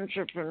taught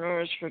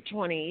entrepreneurs for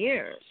 20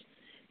 years.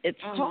 It's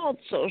called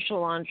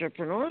social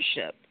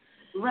entrepreneurship.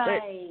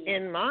 Right. But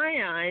in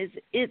my eyes,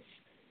 it's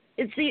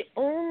the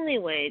only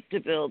way to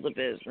build a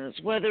business.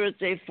 Whether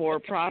it's a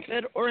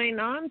for-profit or a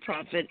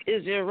non-profit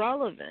is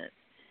irrelevant.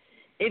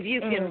 If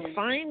you can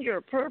find your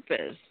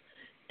purpose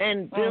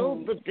and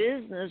build the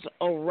business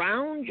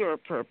around your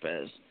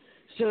purpose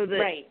so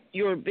that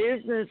your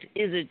business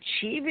is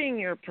achieving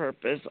your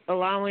purpose,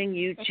 allowing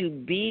you to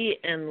be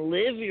and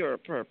live your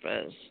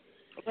purpose,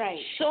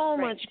 so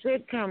much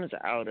good comes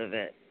out of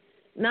it.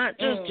 Not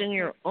just in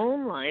your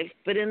own life,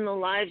 but in the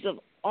lives of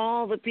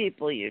all the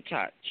people you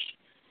touch.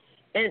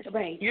 And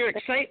your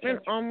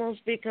excitement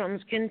almost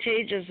becomes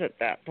contagious at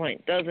that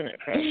point, doesn't it,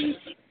 Precious?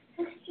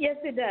 Yes,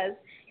 it does.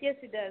 Yes,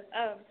 it does.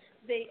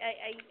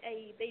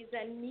 There's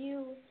a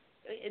new,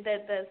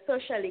 the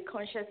socially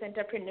conscious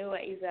entrepreneur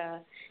is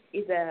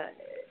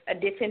a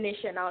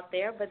definition out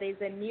there, but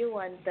there's a new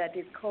one that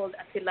is called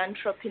a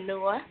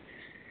philanthropreneur.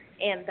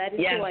 And that is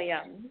who I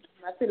am.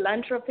 I'm a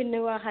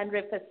philanthropreneur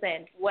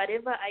 100%.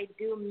 Whatever I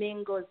do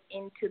mingles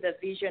into the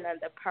vision and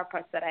the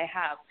purpose that I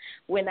have.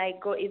 When I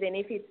go, even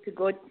if it's to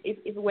go,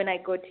 when I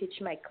go teach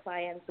my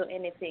clients or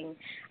anything,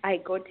 I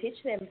go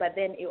teach them, but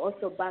then it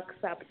also backs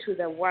up to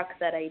the work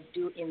that I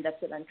do in the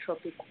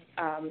philanthropic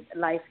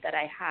life that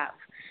I have.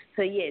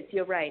 So yes,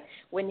 you're right.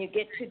 When you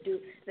get to do,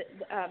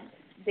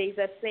 there's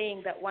a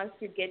saying that once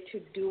you get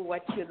to do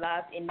what you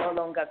love, it no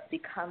longer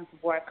becomes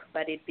work,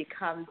 but it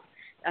becomes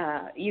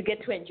you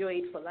get to enjoy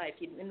it for life.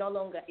 It no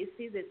longer, it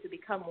ceases to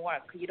become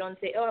work. You don't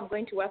say, I'm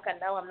going to work and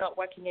now I'm not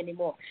working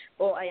anymore.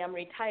 Or I am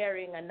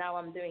retiring and now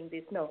I'm doing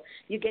this. No,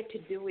 you get to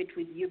do it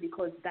with you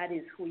because that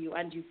is who you are.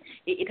 And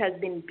it has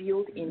been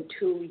built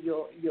into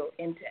your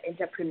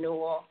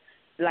entrepreneurial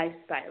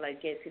lifestyle, I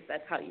guess, if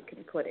that's how you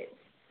can put it.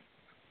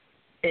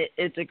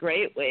 It's a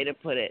great way to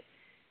put it.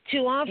 Too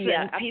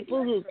often,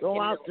 people who go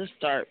out to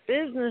start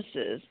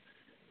businesses,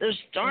 they're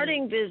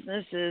starting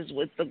businesses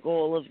with the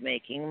goal of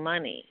making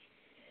money.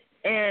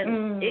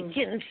 And it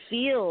can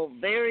feel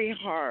very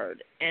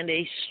hard and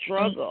a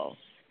struggle.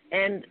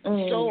 And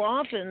so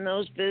often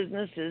those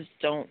businesses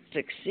don't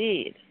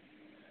succeed.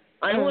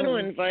 I want to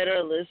invite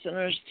our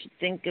listeners to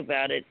think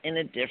about it in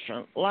a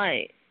different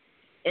light.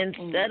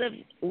 Instead of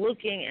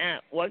looking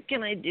at what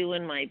can I do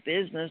in my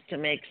business to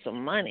make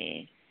some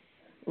money,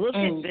 look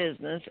at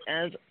business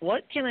as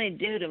what can I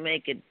do to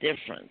make a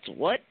difference?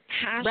 What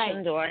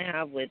passion do I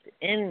have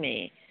within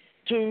me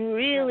to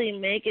really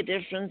make a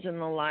difference in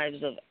the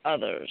lives of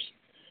others?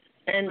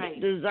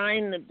 And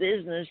design the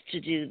business to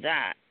do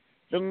that.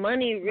 The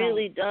money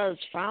really does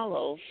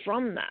follow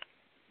from that.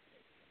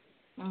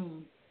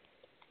 I'm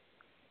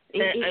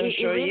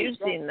sure you've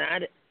seen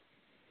that.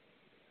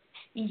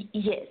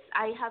 Yes,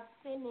 I have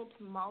seen it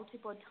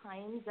multiple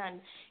times, and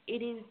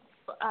it is,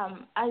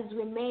 as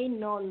we may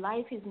know,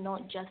 life is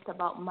not just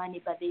about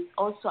money, but there's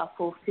also a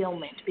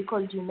fulfillment,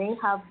 because you may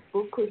have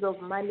buckets of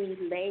money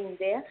laying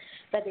there,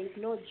 but there's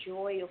no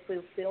joy or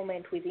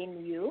fulfillment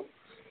within you.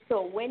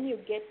 So when you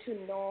get to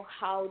know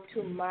how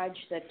to merge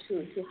the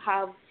two, to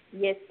have,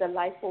 yes, the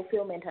life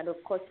fulfillment and,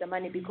 of course, the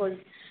money, because,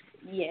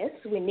 yes,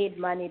 we need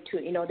money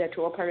in order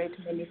to operate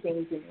many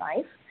things in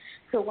life.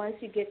 So once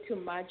you get to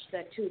merge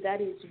the two,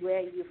 that is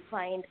where you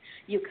find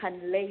you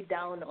can lay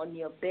down on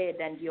your bed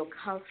and you're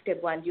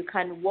comfortable and you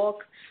can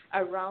walk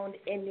around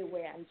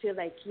anywhere and feel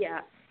like,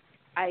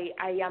 I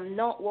am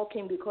not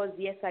walking because,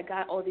 yes, I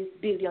got all these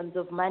billions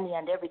of money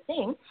and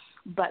everything,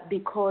 but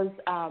because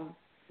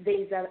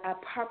there's a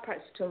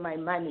purpose to my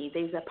money.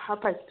 There's a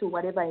purpose to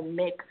whatever I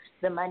make,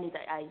 the money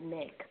that I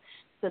make.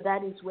 So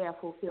that is where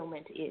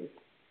fulfillment is.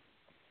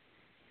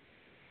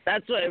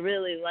 That's why I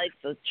really like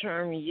the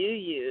term you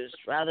used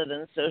rather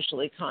than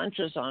socially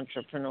conscious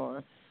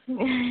entrepreneur.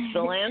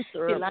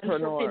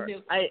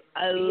 Philanthropreneur. I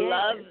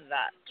love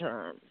that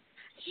term.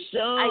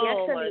 So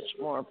much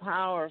more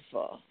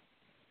powerful.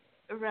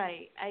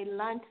 Right. I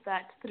learned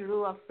that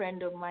through a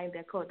friend of mine.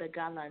 They're called the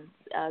Gallants.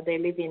 They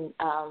live in...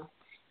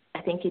 I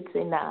think it's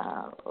in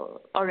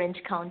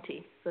Orange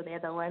County. So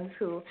they're the ones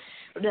who,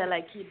 they're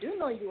like, you do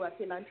know you are a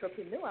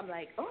philanthropreneur? I'm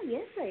like, oh,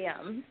 yes, I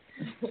am.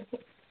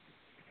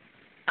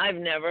 I've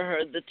never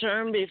heard the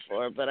term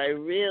before, but I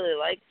really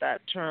like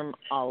that term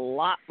a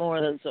lot more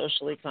than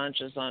socially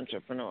conscious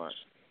entrepreneur.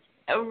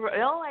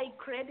 Well, I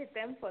credit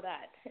them for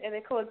that. And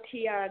they're called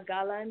T.R.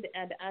 Galland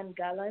and Ann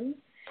Galland.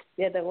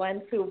 They're the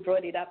ones who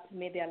brought it up to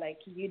me. They're like,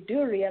 you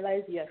do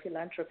realize you're a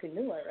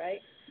philanthropreneur,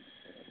 right?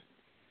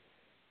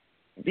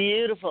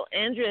 Beautiful.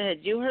 Andrea, had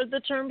you heard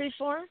the term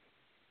before?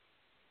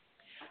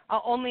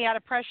 Only out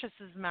of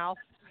Precious's mouth.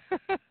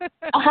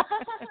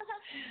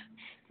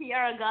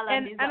 Tiara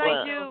Garland is and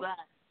I do.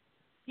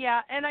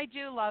 Yeah, and I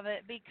do love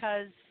it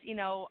because,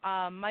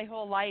 my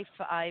whole life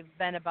I've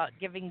been about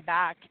giving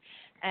back,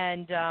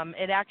 and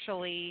it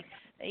actually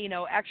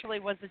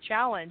was a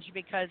challenge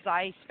because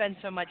I spend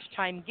so much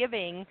time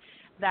giving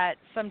that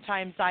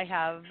sometimes I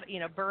have,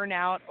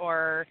 burnout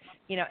or,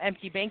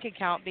 empty bank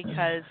account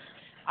because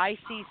I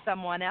see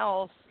someone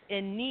else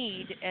in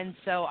need, and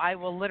so I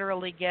will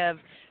literally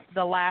give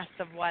the last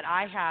of what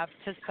I have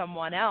to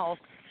someone else,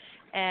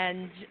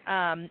 and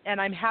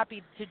I'm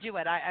happy to do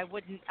it. I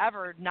wouldn't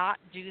ever not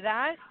do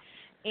that,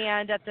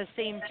 and at the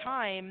same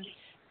time,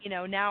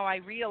 now I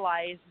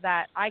realize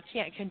that I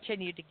can't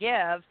continue to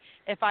give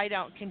if I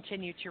don't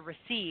continue to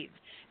receive,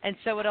 and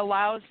so it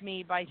allows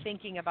me, by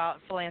thinking about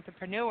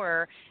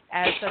philanthropreneur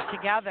as a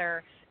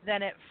together,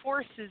 then it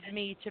forces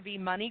me to be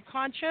money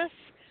conscious,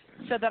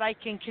 so that I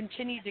can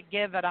continue to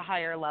give at a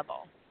higher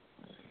level.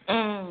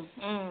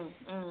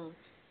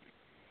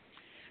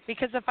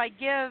 Because if I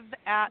give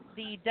at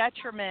the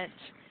detriment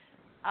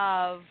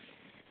of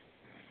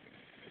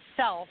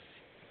self,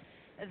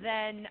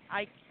 then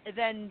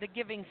the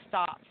giving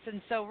stops.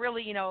 And so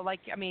really,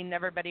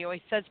 everybody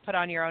always says put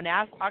on your own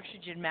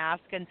oxygen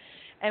mask,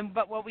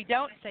 but what we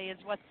don't say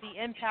is what's the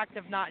impact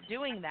of not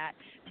doing that.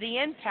 The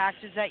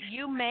impact is that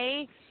you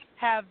may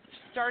have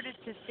started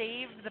to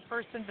save the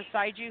person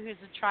beside you who's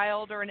a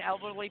child or an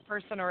elderly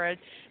person or a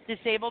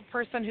disabled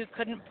person who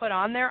couldn't put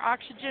on their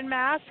oxygen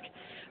mask,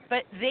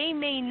 but they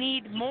may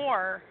need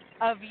more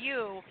of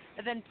you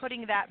than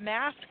putting that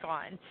mask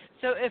on.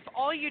 So if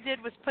all you did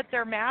was put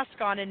their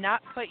mask on and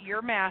not put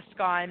your mask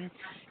on,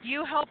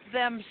 you helped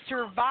them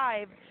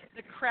survive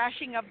the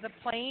crashing of the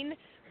plane,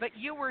 but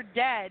you were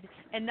dead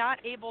and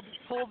not able to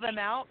pull them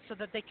out so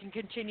that they can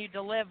continue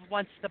to live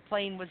once the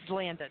plane was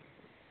landed.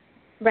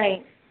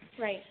 Right.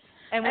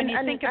 And when you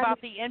think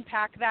about the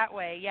impact that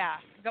way,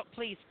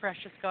 please,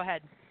 Precious, go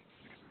ahead.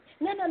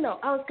 No.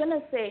 I was going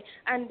to say,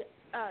 and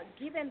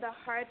given the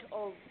heart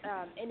of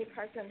any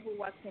person who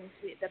works in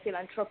the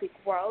philanthropic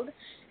world,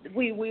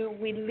 we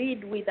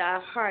lead with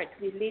our heart.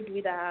 We lead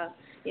with our,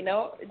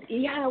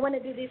 I want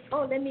to do this.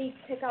 Oh, let me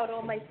take out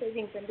all my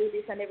savings and do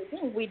this and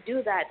everything. We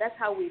do that. That's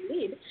how we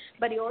lead.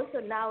 But it also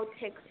now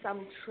takes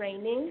some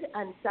training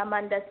and some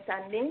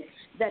understanding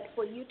that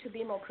for you to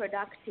be more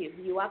productive,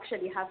 you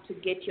actually have to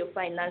get your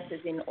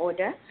finances in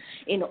order,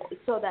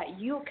 so that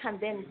you can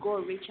then go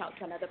reach out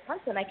to another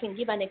person. I can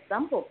give an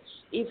example.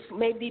 If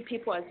maybe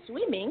people are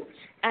swimming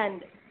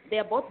and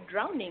they're both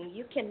drowning,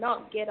 you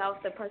cannot get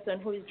out the person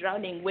who is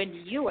drowning when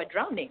you are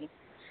drowning.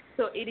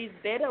 So it is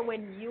better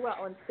when you are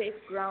on safe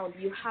ground.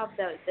 You have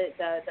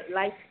the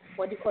life,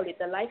 what do you call it,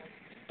 the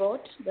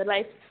lifeboat, the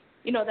life,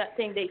 that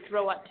thing they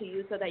throw out to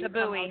you so that the you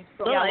buoy.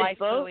 come out. Yeah, life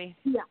buoy.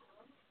 Yeah.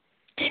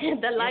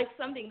 The life,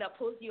 something that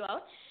pulls you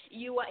out.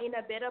 You are in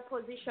a better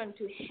position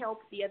to help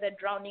the other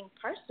drowning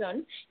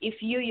person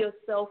if you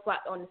yourself are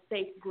on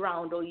safe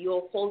ground or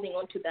you're holding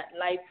onto that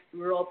life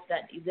rope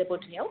that is able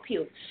to help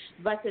you,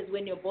 versus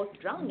when you're both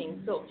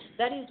drowning. So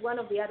that is one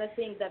of the other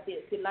things that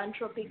the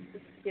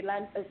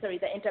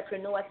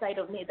entrepreneur side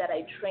of me that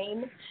I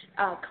train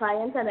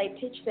clients and I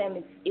teach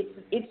them.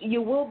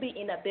 You will be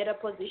in a better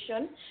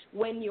position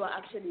when you are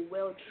actually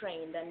well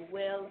trained and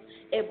well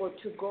able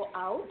to go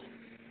out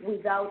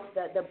without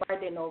the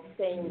burden of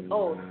saying,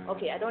 oh,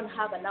 okay, I don't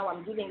have and now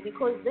I'm giving.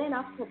 Because then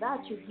after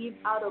that, you give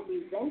out of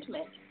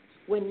resentment.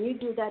 When you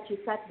do that, you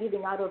start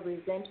giving out of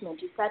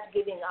resentment. You start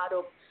giving out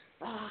of,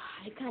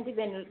 I can't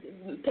even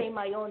pay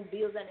my own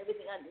bills and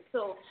everything.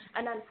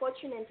 And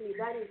unfortunately,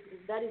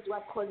 that is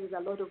what causes a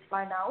lot of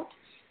burnout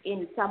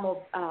in some of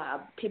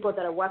people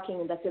that are working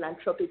in the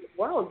philanthropic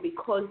world,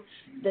 because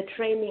the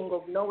training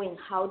of knowing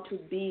how to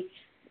be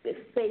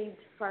saved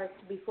first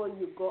before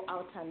you go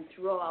out and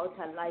throw out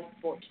a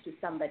lifeboat to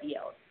somebody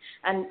else.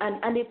 And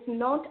it's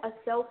not a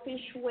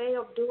selfish way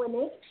of doing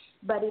it,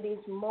 but it is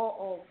more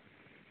of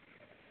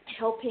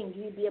helping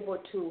you be able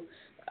to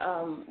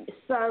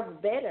serve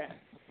better,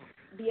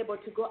 be able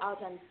to go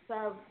out and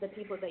serve the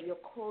people that you're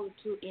called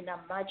to in a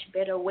much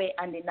better way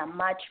and in a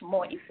much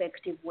more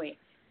effective way.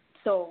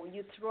 So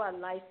you throw a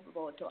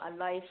lifeboat or a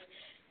life,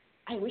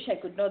 I wish I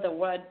could know the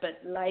word,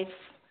 but life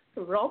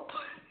rope.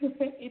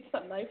 It's a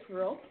life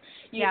rope.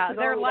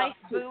 They're life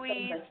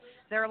buoys,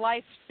 they're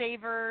life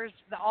savers.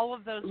 All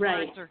of those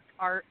words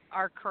are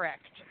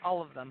correct,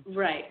 all of them.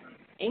 Right.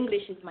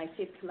 English is my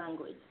fifth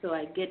language, so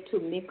I get to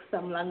mix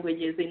some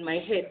languages in my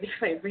head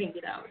before I bring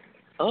it out.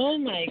 Oh,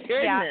 my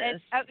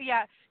goodness.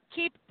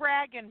 Keep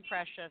bragging,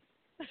 Precious.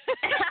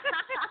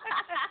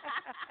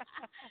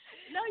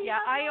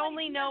 I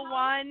only know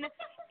one,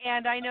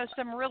 and I know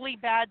some really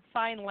bad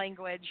sign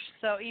language,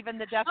 so even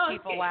the deaf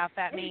people laugh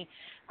at me.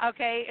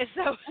 Okay,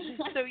 so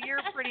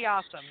you're pretty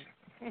awesome.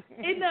 So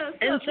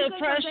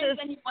Precious,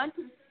 when you want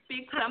to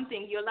speak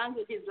something, your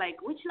language is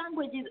like, which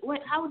language is,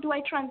 how do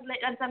I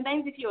translate? And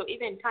sometimes if you're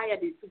even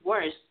tired, it's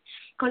worse,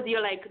 because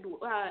you're like,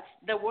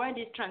 the word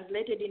is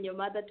translated in your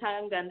mother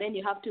tongue, and then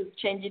you have to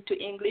change it to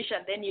English,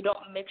 and then you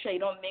don't make sure you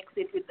don't mix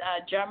it with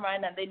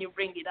German, and then you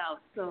bring it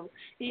out. So,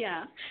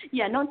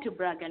 not to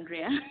brag,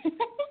 Andrea.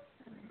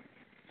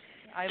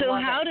 So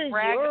how does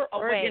your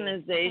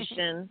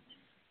organization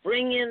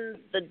bring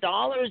in the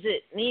dollars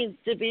it needs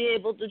to be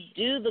able to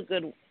do the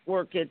good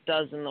work it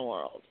does in the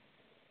world?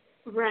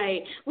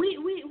 Right. We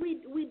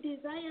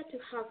desire to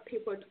have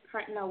people to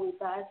partner with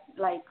us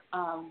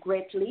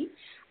greatly,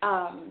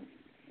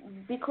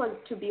 because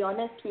to be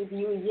honest with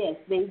you, yes,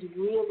 there's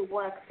real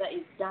work that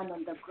is done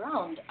on the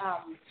ground.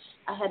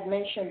 I had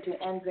mentioned to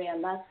Andrea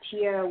last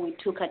year we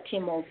took a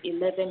team of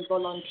 11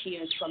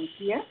 volunteers from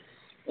here,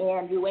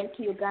 and we went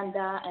to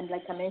Uganda, and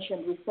like I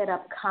mentioned, we set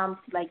up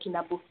camps like in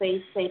a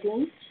buffet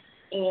setting,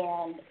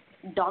 and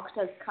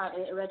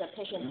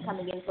patients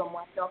coming in from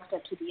one doctor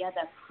to the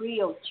other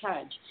free of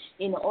charge.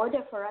 In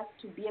order for us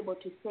to be able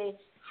to say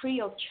free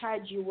of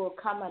charge, you will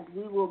come and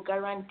we will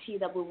guarantee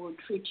that we will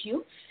treat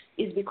you,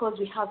 is because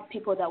we have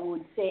people that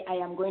would say, I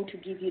am going to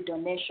give you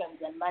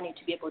donations and money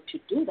to be able to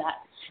do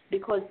that.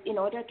 Because in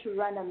order to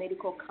run a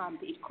medical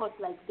camp, it costs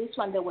like this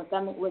one that we're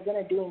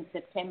going to do in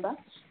September.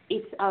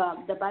 It's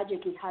the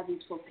budget we have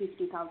is for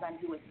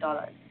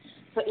 $50,000.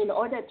 So in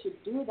order to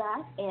do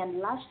that, and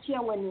last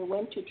year when we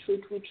went to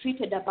treat, we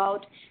treated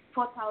about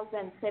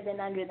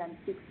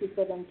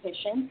 4,767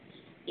 patients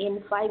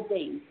in 5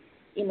 days.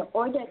 In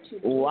order to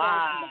do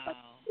that,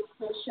 the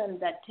participation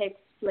that takes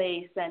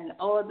place and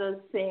all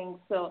those things.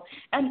 So,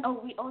 and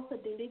we also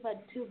delivered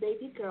 2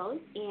 baby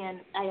girls,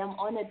 and I am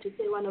honored to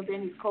say one of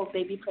them is called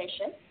Baby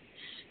Precious.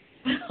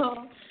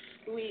 So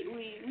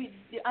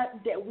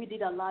we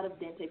did a lot of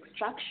dental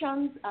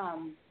extractions.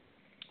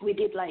 We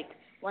did like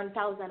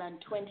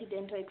 1,020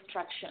 dental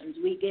extractions.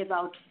 We gave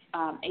out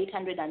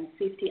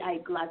 850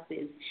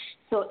 eyeglasses.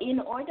 So in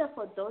order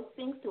for those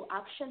things to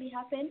actually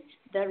happen,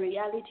 the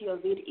reality of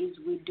it is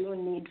we do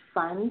need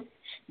funds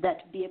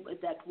that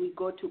we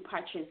go to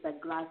purchase the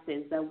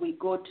glasses, that we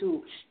go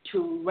to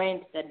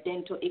rent the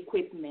dental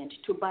equipment,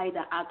 to buy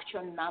the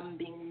actual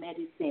numbing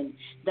medicine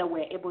that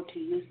we're able to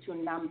use to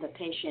numb the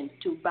patient,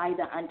 to buy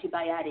the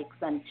antibiotics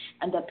and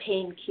the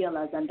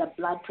painkillers and the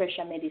blood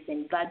pressure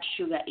medicine, blood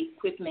sugar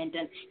equipment,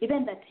 and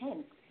even the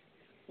tents.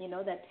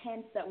 The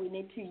tents that we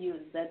need to use,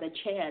 the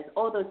chairs,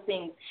 all those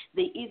things,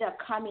 they either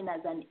come in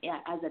as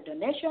a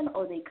donation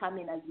or they come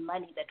in as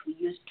money that we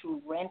use to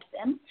rent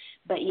them.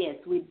 But yes,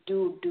 we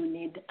do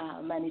need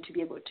money to be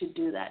able to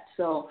do that.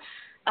 So,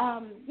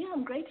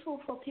 I'm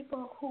grateful for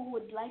people who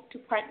would like to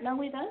partner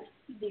with us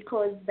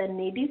because the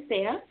need is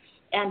there.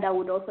 And I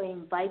would also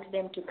invite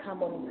them to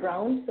come on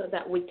ground so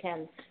that we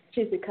can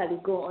physically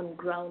go on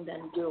ground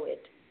and do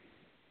it.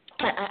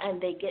 And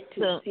they get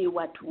to see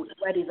what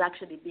is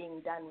actually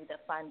being done with the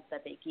funds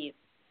that they give.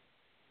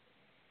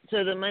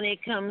 So the money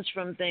comes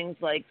from things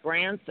like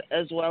grants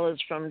as well as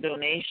from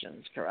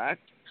donations,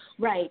 correct?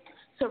 Right.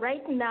 So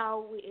right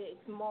now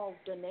it's more of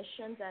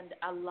donations and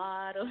a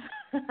lot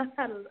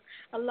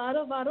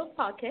of out of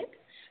pocket.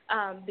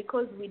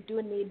 Because we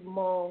do need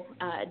more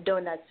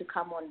donors to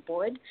come on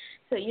board.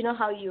 So you know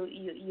how you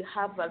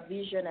have a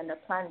vision and a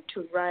plan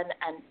to run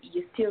and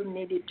you still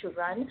need it to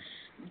run,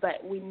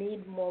 but we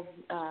need more.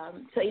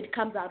 So it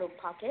comes out of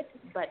pocket,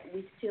 but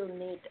we still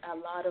need a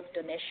lot of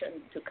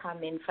donations to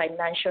come in,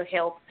 financial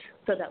help,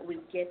 so that we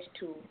get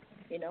to,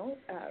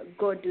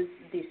 go do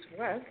this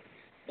work.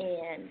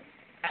 And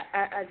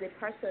as a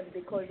person,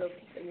 because of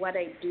what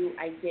I do,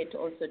 I get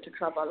also to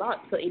travel a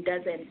lot. So it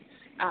doesn't,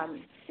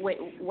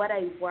 what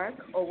I work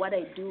or what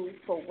I do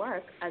for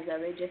work as a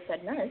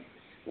registered nurse,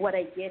 what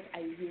I get, I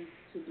use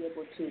to be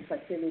able to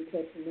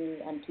facilitate me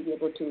and to be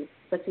able to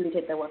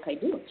facilitate the work I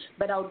do.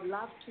 But I would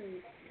love to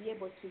be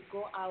able to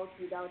go out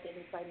without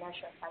any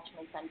financial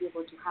attachments and be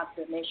able to have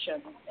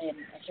donations and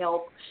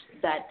help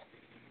that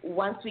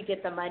once we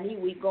get the money,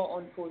 we go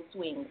on full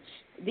swing.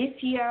 This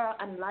year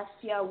and last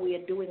year, we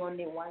are doing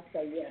only once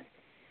a year.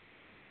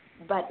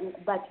 But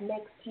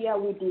next year,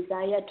 we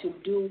desire to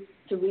do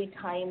 3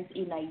 times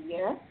in a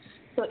year.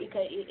 So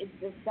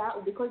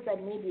because the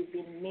need is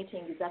in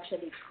meeting is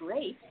actually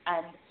great.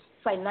 And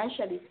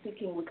financially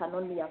speaking, we can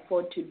only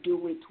afford to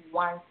do it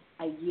once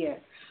a year.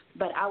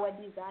 But our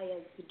desire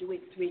is to do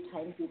it 3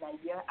 times in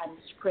a year and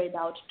spread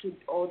out to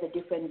all the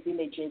different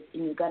villages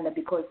in Uganda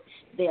because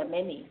there are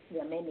many.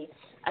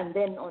 And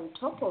then on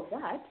top of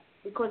that,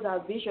 because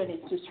our vision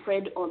is to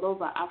spread all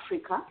over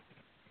Africa,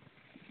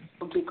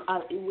 we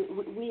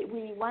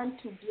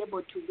want to be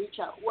able to reach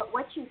out.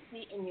 What you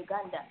see in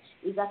Uganda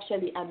is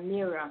actually a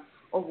mirror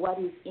of what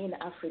is in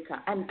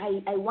Africa. And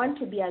I want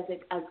to be as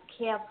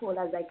careful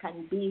as I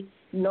can be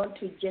not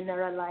to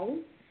generalize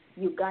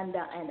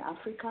Uganda and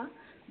Africa,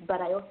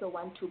 but I also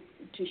want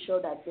to show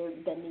that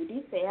the need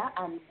is there,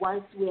 and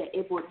once we are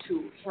able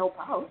to help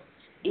out,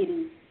 it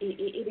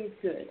is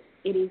good.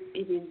 It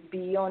is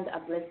beyond a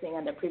blessing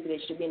and a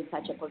privilege to be in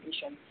such a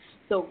position.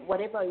 So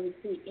whatever we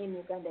see in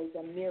Uganda is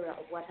a mirror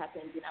of what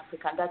happens in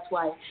Africa. That's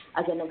why,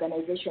 as an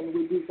organization,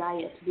 we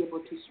desire to be able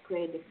to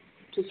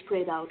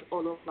spread out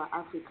all over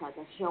Africa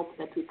the help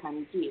that we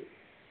can give.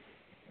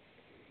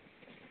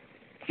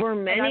 For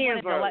many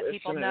of our let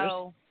listeners, people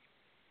know.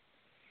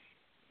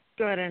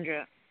 Go ahead,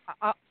 Andrea.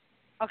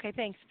 Okay,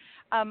 thanks.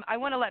 I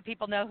want to let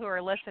people know who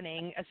are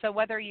listening. So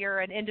whether you're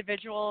an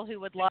individual who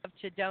would love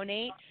to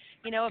donate,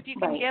 if you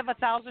can give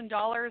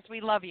 $1,000,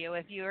 we love you.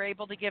 If you're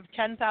able to give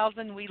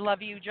 $10,000, we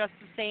love you just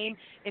the same.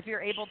 If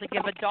you're able to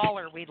give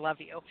 $1, we love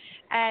you.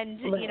 And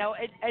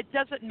it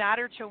doesn't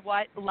matter to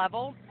what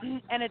level,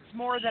 and it's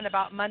more than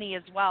about money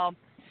as well.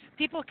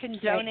 People can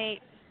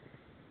donate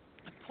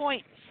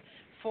points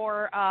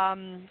for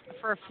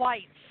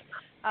flights.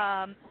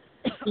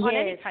 On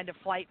any kind of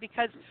flight,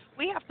 because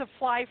we have to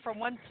fly from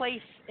one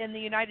place in the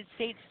United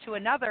States to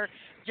another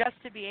just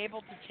to be able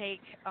to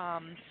take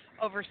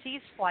overseas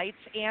flights,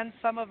 and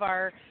some of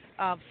our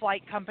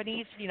flight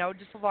companies,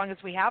 just as long as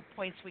we have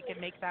points, we can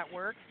make that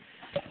work.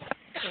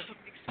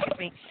 Excuse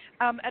me.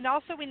 And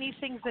also we need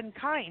things in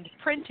kind,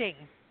 printing,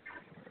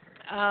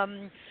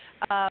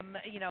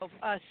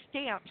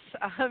 stamps,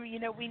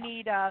 we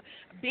need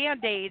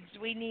Band-Aids,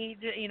 we need,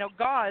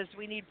 gauze,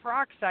 we need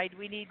peroxide,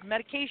 we need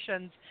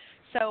medications.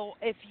 So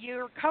if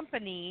your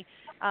company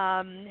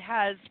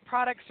has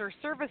products or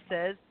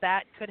services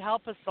that could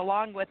help us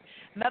along with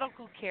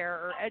medical care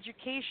or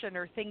education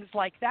or things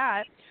like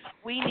that,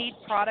 we need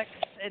products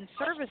and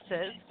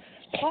services.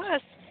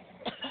 Plus,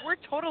 we're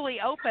totally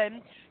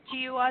open to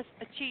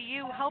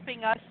you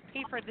helping us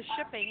pay for the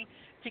shipping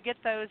to get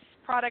those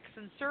products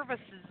and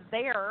services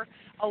there,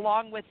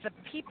 along with the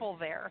people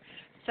there.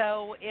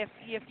 So if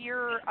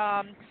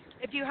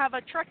you have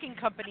a trucking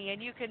company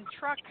and you can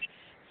truck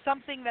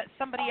something that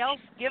somebody else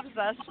gives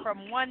us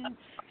from one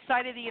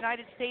side of the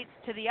United States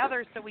to the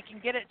other so we can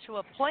get it to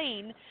a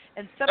plane,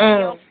 and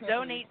somebody else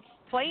donates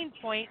plane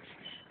points,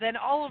 then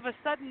all of a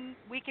sudden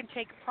we can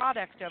take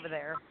product over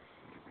there.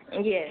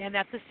 Yes. And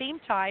at the same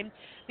time,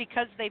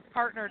 because they've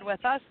partnered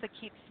with us, the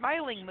Keep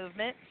Smiling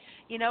movement,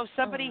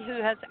 somebody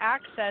who has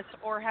access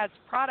or has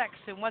products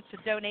and wants to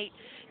donate,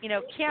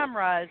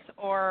 cameras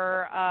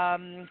or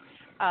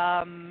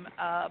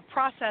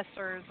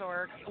processors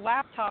or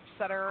laptops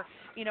that are,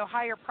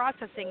 higher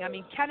processing. I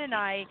mean, Ken and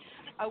I,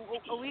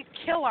 we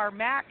kill our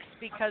Macs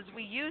because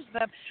we use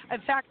them. In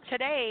fact,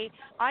 today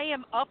I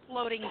am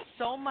uploading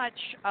so much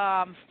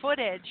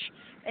footage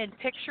and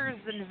pictures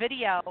and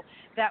video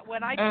that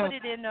when I put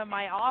it into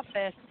my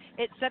office,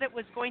 it said it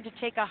was going to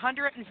take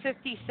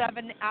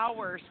 157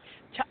 hours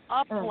to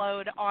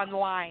upload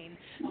online.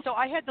 So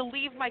I had to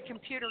leave my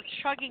computer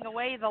chugging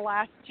away the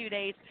last 2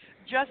 days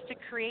just to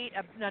create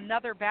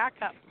another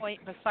backup point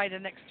beside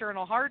an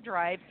external hard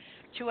drive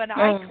to an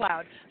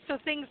iCloud. So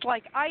things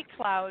like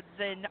iClouds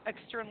and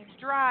external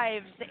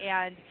drives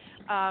and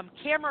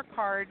camera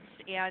cards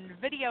and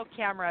video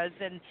cameras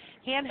and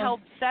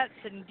handheld sets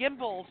and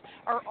gimbals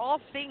are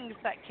all things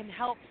that can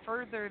help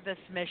further this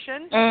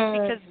mission,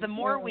 because the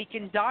more we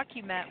can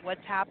document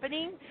what's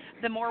happening,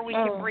 the more we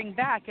can bring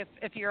back.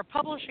 If you're a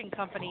publishing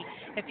company,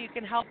 if you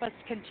can help us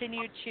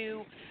continue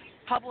to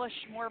publish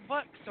more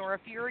books, or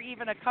if you're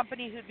even a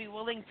company who'd be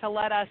willing to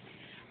let us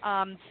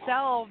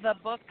sell the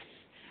books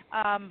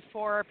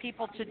for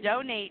people to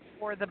donate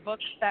for the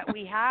books that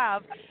we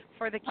have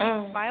for the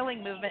Keep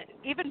Smiling movement,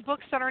 even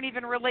books that aren't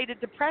even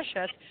related to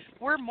Precious,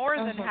 we're more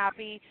than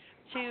happy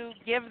to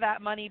give that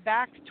money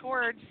back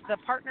towards the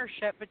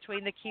partnership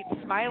between the Keep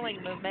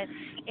Smiling movement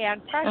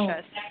and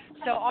Precious.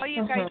 So all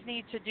you guys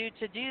need to do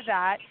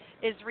that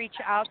is reach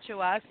out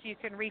to us. You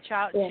can reach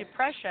out to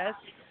Precious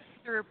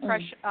through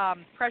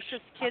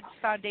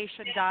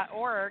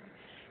PreciousKidsFoundation.org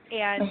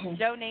and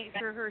donate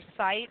through her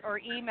site, or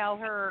email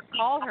her or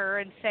call her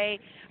and say,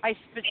 I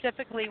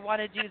specifically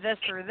want to do this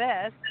or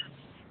this.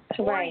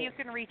 Or you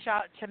can reach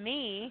out to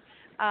me.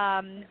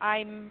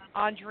 I'm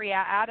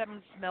Andrea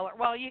Adams Miller.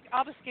 Well,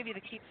 I'll just give you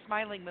the Keep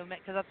Smiling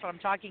Movement because that's what I'm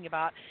talking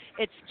about.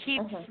 It's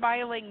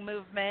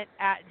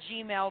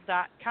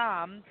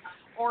keepsmilingmovement@gmail.com,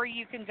 or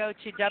you can go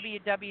to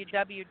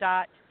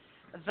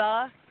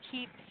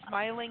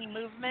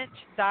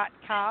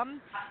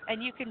www.thekeepsmilingmovement.com,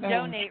 and you can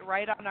donate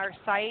right on our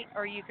site,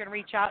 or you can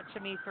reach out to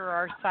me through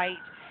our site.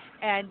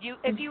 And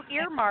if you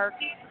earmark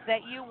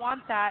that you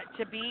want that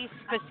to be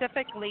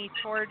specifically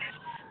towards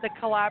the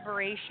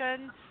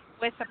collaboration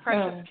with the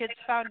Precious Kids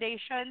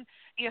Foundation,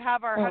 you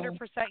have our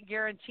 100%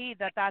 guarantee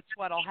that that's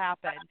what will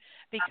happen,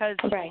 because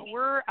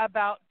we're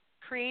about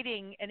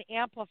creating and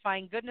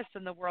amplifying goodness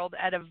in the world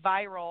at a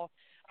viral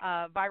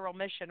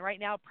mission. Right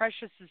now,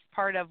 Precious is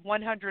part of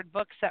 100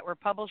 books that we're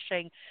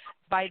publishing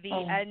by the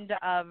end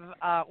of,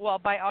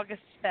 by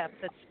August 5th.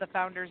 It's the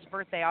founder's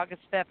birthday,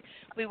 August 5th.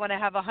 We want to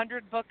have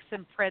 100 books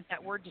in print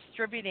that we're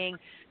distributing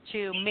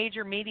to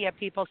major media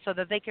people so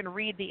that they can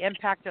read the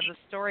impact of the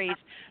stories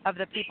of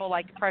the people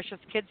like Precious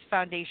Kids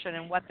Foundation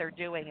and what they're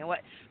doing and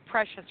what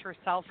Precious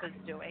herself is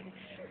doing.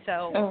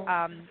 So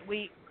that's,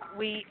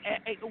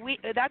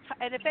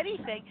 and if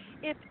anything,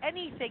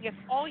 if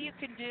all you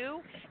can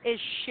do is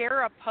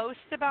share a post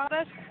about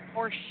us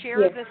or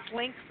share this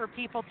link for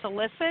people to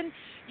listen,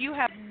 you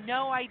have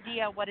no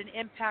idea what an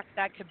impact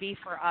that could be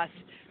for us.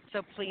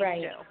 So please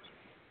do.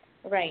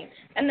 Right.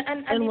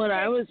 And what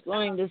I was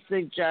going to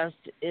suggest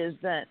is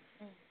that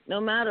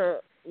no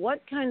matter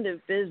what kind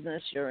of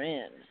business you're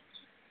in,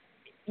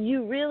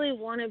 you really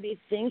want to be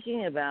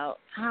thinking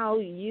about how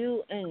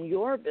you and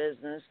your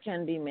business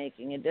can be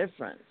making a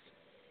difference.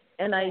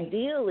 And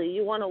ideally,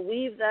 you want to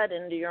weave that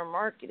into your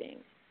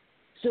marketing.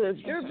 So if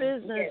your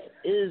business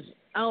is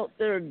out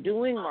there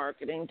doing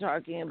marketing,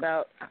 talking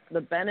about the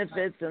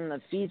benefits and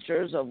the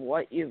features of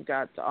what you've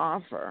got to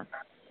offer,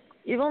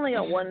 you've only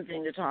got one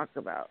thing to talk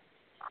about.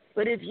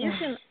 But if you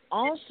can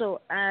also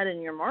add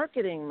in your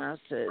marketing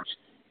message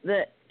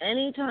that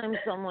anytime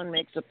someone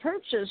makes a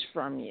purchase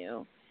from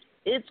you,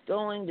 it's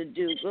going to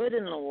do good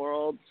in the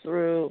world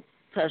through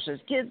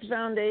Precious Kids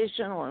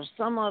Foundation or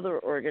some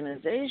other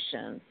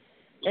organization,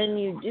 and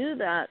you do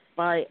that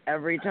by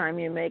every time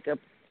you make a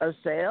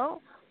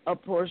sale, a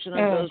portion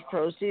of those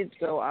proceeds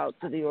go out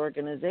to the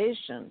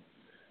organization.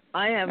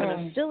 I have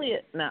an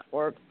affiliate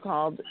network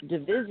called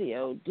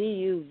Divisio,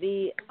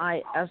 DUVISIO.com,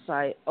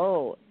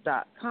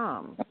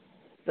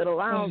 that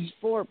allows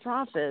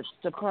for-profits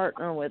to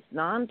partner with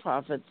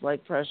nonprofits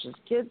like Precious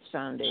Kids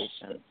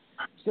Foundation,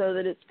 so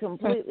that it's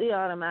completely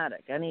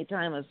automatic.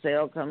 Anytime a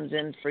sale comes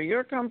in for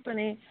your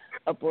company,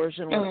 a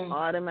portion will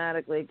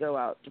automatically go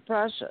out to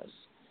Precious.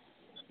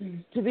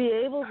 To be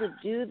able to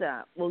do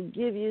that will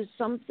give you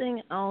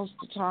something else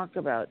to talk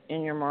about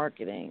in your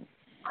marketing,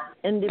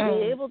 and to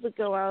be able to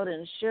go out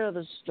and share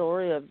the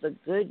story of the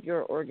good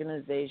your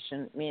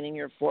organization, meaning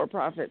your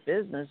for-profit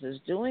business,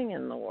 is doing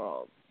in the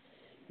world,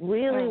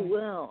 really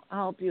will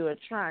help you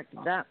attract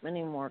that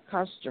many more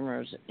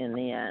customers in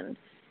the end.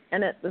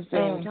 And at the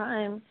same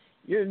time,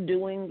 you're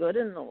doing good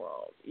in the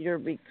world. You're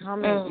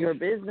becoming, your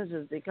business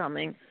is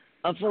becoming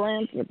a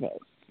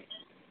philanthropist.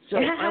 So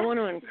I want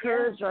to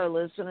encourage our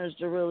listeners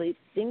to really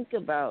think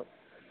about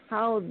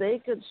how they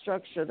could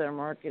structure their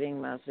marketing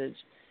message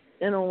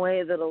in a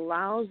way that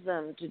allows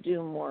them to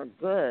do more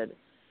good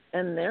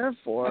and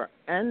therefore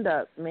end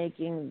up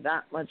making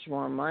that much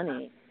more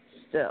money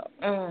still.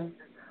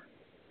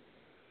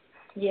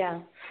 Yeah.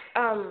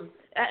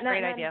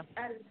 Great idea.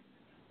 And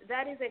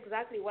that is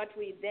exactly what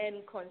we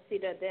then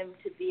consider them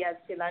to be as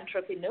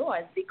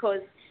philanthropreneurs,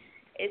 because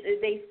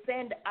they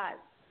send us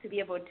to be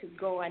able to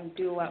go and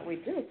do what we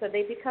do. So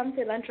they become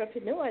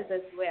philanthropreneurs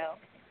as well.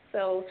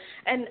 So,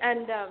 and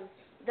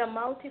the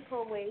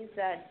multiple ways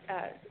that,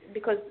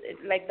 because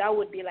like that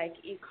would be like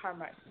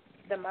e-commerce,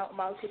 the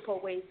multiple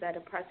ways that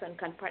a person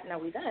can partner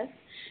with us,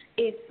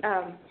 it's,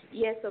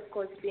 yes, of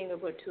course, being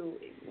able to,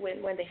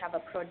 when they have a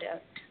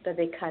product that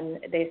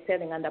they're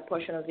selling and a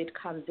portion of it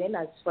comes in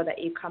as for the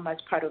e-commerce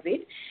part of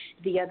it.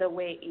 The other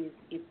way is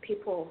if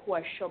people who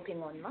are shopping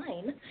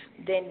online,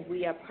 then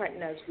we are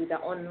partners with the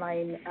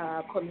online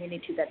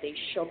community that they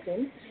shop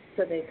in.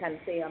 So they can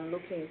say, I'm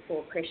looking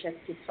for Precious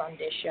Kids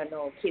Foundation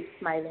or Keep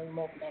Smiling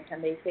Movement,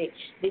 and they say,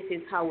 this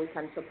is how we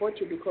can support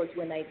you, because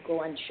when I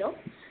go and shop,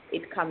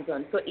 it comes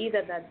on. So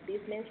either that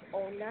business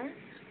owner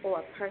or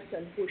a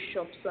person who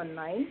shops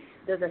online,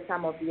 those are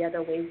some of the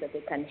other ways that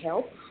they can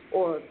help.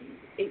 Or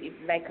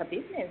like a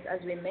business, as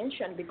we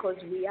mentioned, because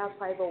we are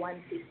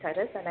 501c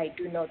status, and I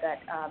do know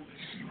that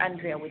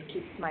Andrea with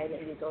Keep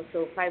Smiling is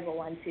also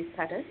 501c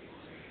status.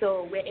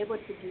 So we're able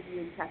to give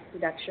you tax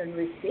deduction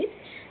receipt,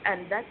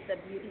 and that's the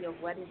beauty of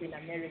what is in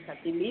America.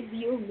 Believe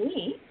you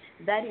me,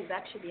 that is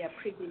actually a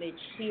privilege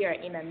here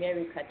in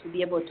America to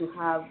be able to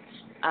have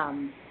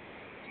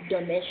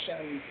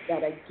donations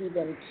that are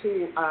given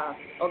to an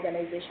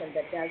organization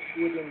that does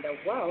good in the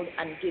world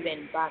and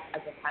given back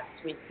as a tax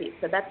receipt.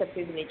 So that's a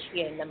privilege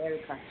here in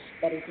America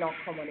that is not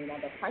common in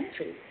other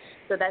countries.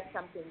 So that's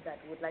something that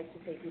would like to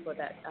say people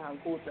that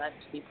who would like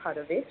to be part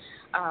of it.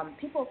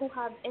 People who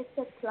have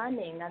estate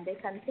planning, and they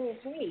can say,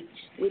 hey,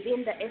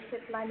 within the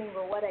estate planning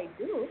or what I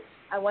do,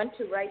 I want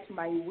to write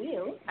my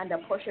will, and a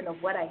portion of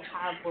what I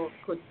have, or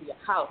could be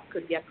a house,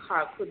 could be a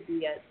car, could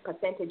be a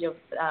percentage of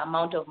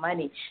amount of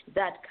money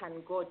that can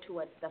go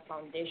towards the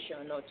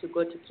foundation or to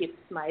go to Keep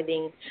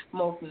Smiling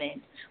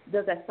Movement.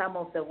 Those are some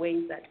of the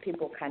ways that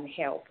people can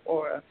help,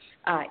 or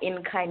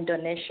in-kind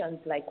donations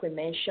like we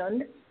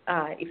mentioned.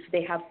 If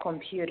they have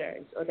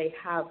computers or they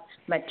have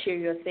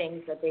material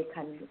things that they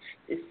can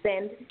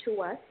send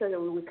to us so that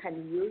we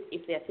can use,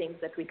 if there are things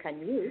that we can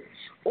use,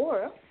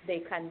 or they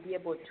can be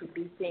able to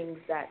be things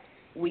that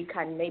we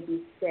can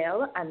maybe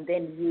sell and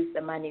then use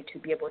the money to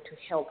be able to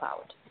help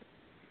out.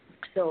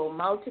 So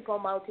multiple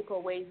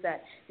ways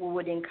that we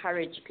would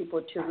encourage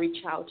people to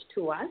reach out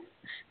to us,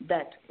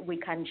 that we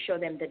can show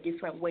them the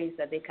different ways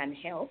that they can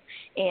help.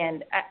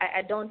 And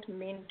I don't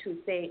mean to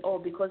say, oh,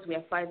 because we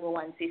are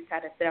 501c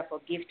status, therefore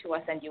give to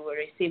us and you will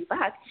receive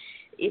back.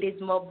 It is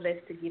more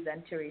blessed to give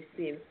than to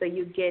receive. So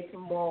you get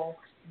more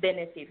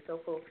benefits or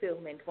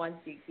fulfillment once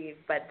you give.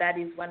 But that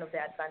is one of the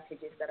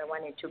advantages that I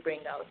wanted to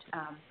bring out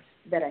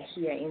that are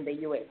here in the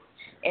U.S.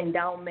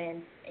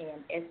 Endowments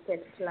and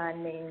estate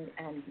planning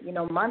and,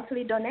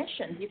 monthly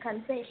donations. You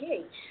can say,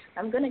 hey,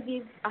 I'm going to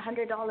give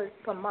 $100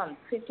 per month,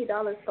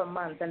 $50 per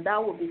month, and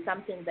that will be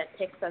something that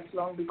takes us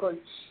long because,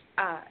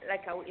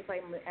 if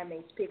I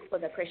may speak for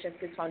the Precious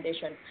Kids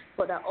Foundation,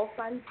 for the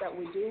orphans that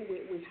we do,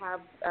 we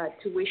have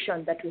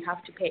tuition that we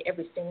have to pay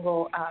every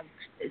single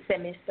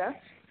semester.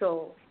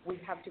 So we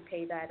have to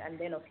pay that, and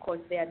then, of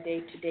course, their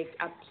day-to-day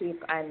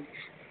upkeep, and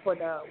for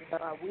the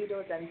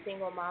widows and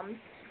single moms,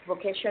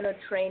 vocational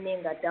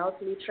training, adult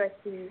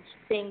literacy,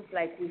 things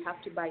like we have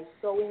to buy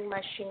sewing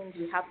machines,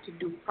 we have to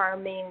do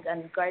farming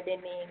and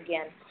gardening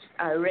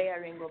and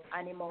rearing of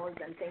animals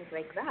and things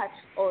like that,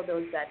 all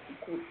those that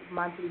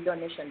monthly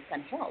donations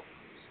can help.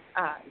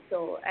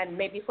 And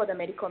maybe for the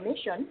medical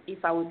mission,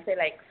 if I would say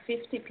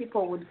 50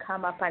 people would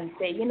come up and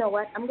say, you know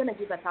what, I'm going to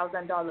give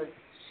 $1,000,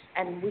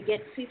 and we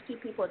get 50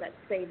 people that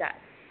say that.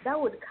 That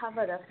would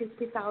cover the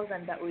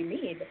 $50,000 that we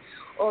need.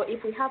 Or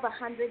if we have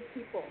 100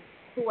 people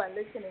who are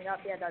listening out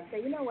there that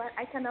say, you know what,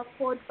 I can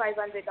afford $500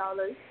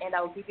 and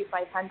I'll give you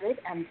 $500,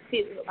 and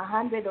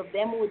 100 of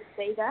them would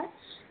say that,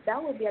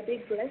 that would be a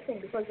big blessing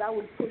because that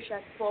would push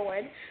us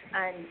forward.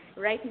 And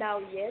right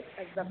now, yes,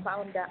 as the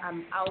founder,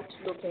 I'm out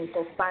looking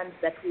for funds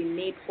that we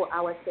need for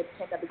our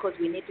September because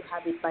we need to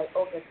have it by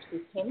August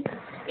 15th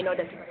in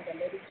order to buy the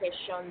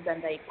medications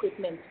and the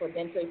equipment for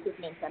dental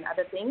equipment and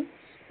other things.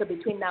 So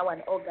between now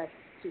and August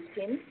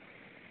 15th,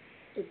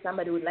 if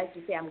somebody would like to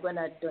say, I'm going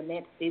to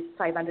donate this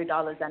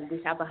 $500 and we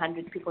have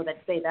 100 people that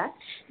say that,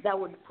 that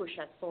would push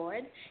us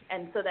forward.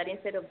 And so that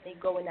instead of me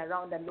going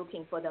around and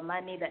looking for the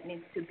money that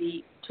needs to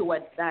be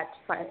towards that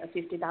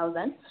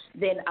 $50,000,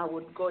 then I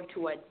would go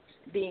towards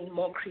being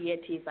more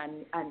creative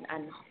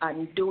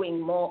and doing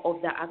more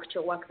of the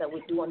actual work that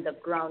we do on the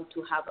ground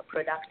to have a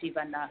productive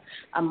and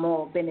a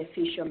more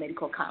beneficial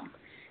medical camp.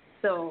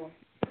 So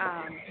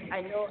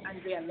I know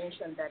Andrea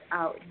mentioned that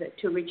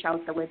to reach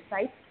out the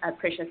website at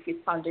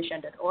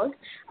preciouskidsfoundation.org.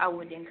 I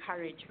would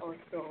encourage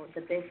also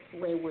the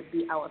best way would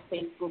be our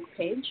Facebook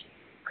page,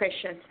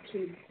 Precious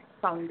Kids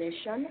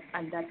Foundation,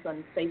 and that's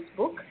on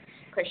Facebook,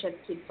 Precious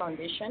Kids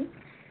Foundation.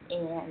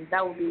 and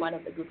that will be one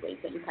of the good ways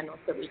that you can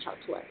also reach out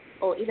to us,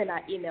 or even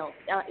our email.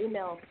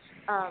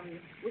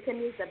 We can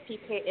use the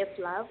PKF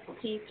Love,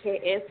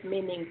 PKF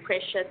meaning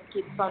Precious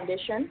Kids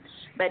Foundation,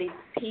 but it's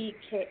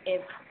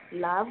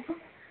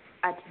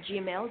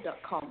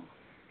pkflove@gmail.com.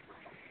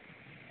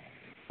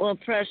 Well,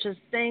 Precious,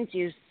 thank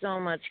you so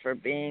much for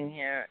being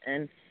here,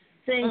 and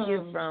thank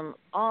you from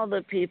all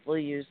the people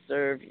you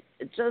serve.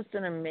 It's just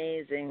an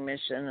amazing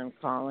mission and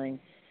calling.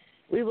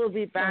 We will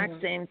be back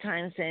same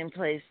time, same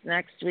place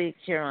next week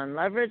here on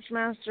Leverage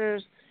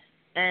Masters,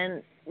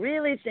 and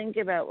really think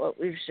about what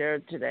we've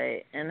shared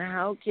today and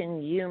how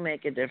can you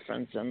make a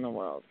difference in the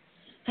world.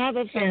 Have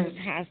a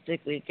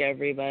fantastic week,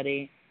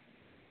 everybody.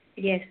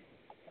 Yes.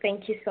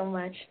 Thank you so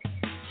much.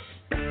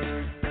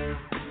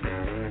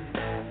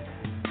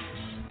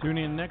 Tune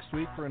in next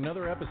week for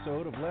another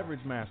episode of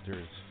Leverage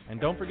Masters.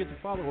 And don't forget to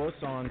follow us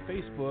on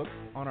Facebook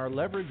on our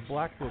Leverage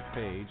Black Book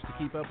page to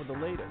keep up with the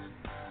latest.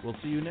 We'll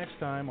see you next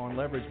time on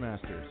Leverage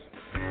Masters.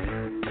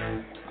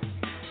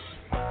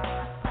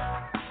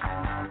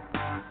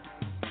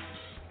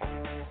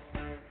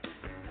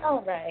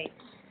 All right.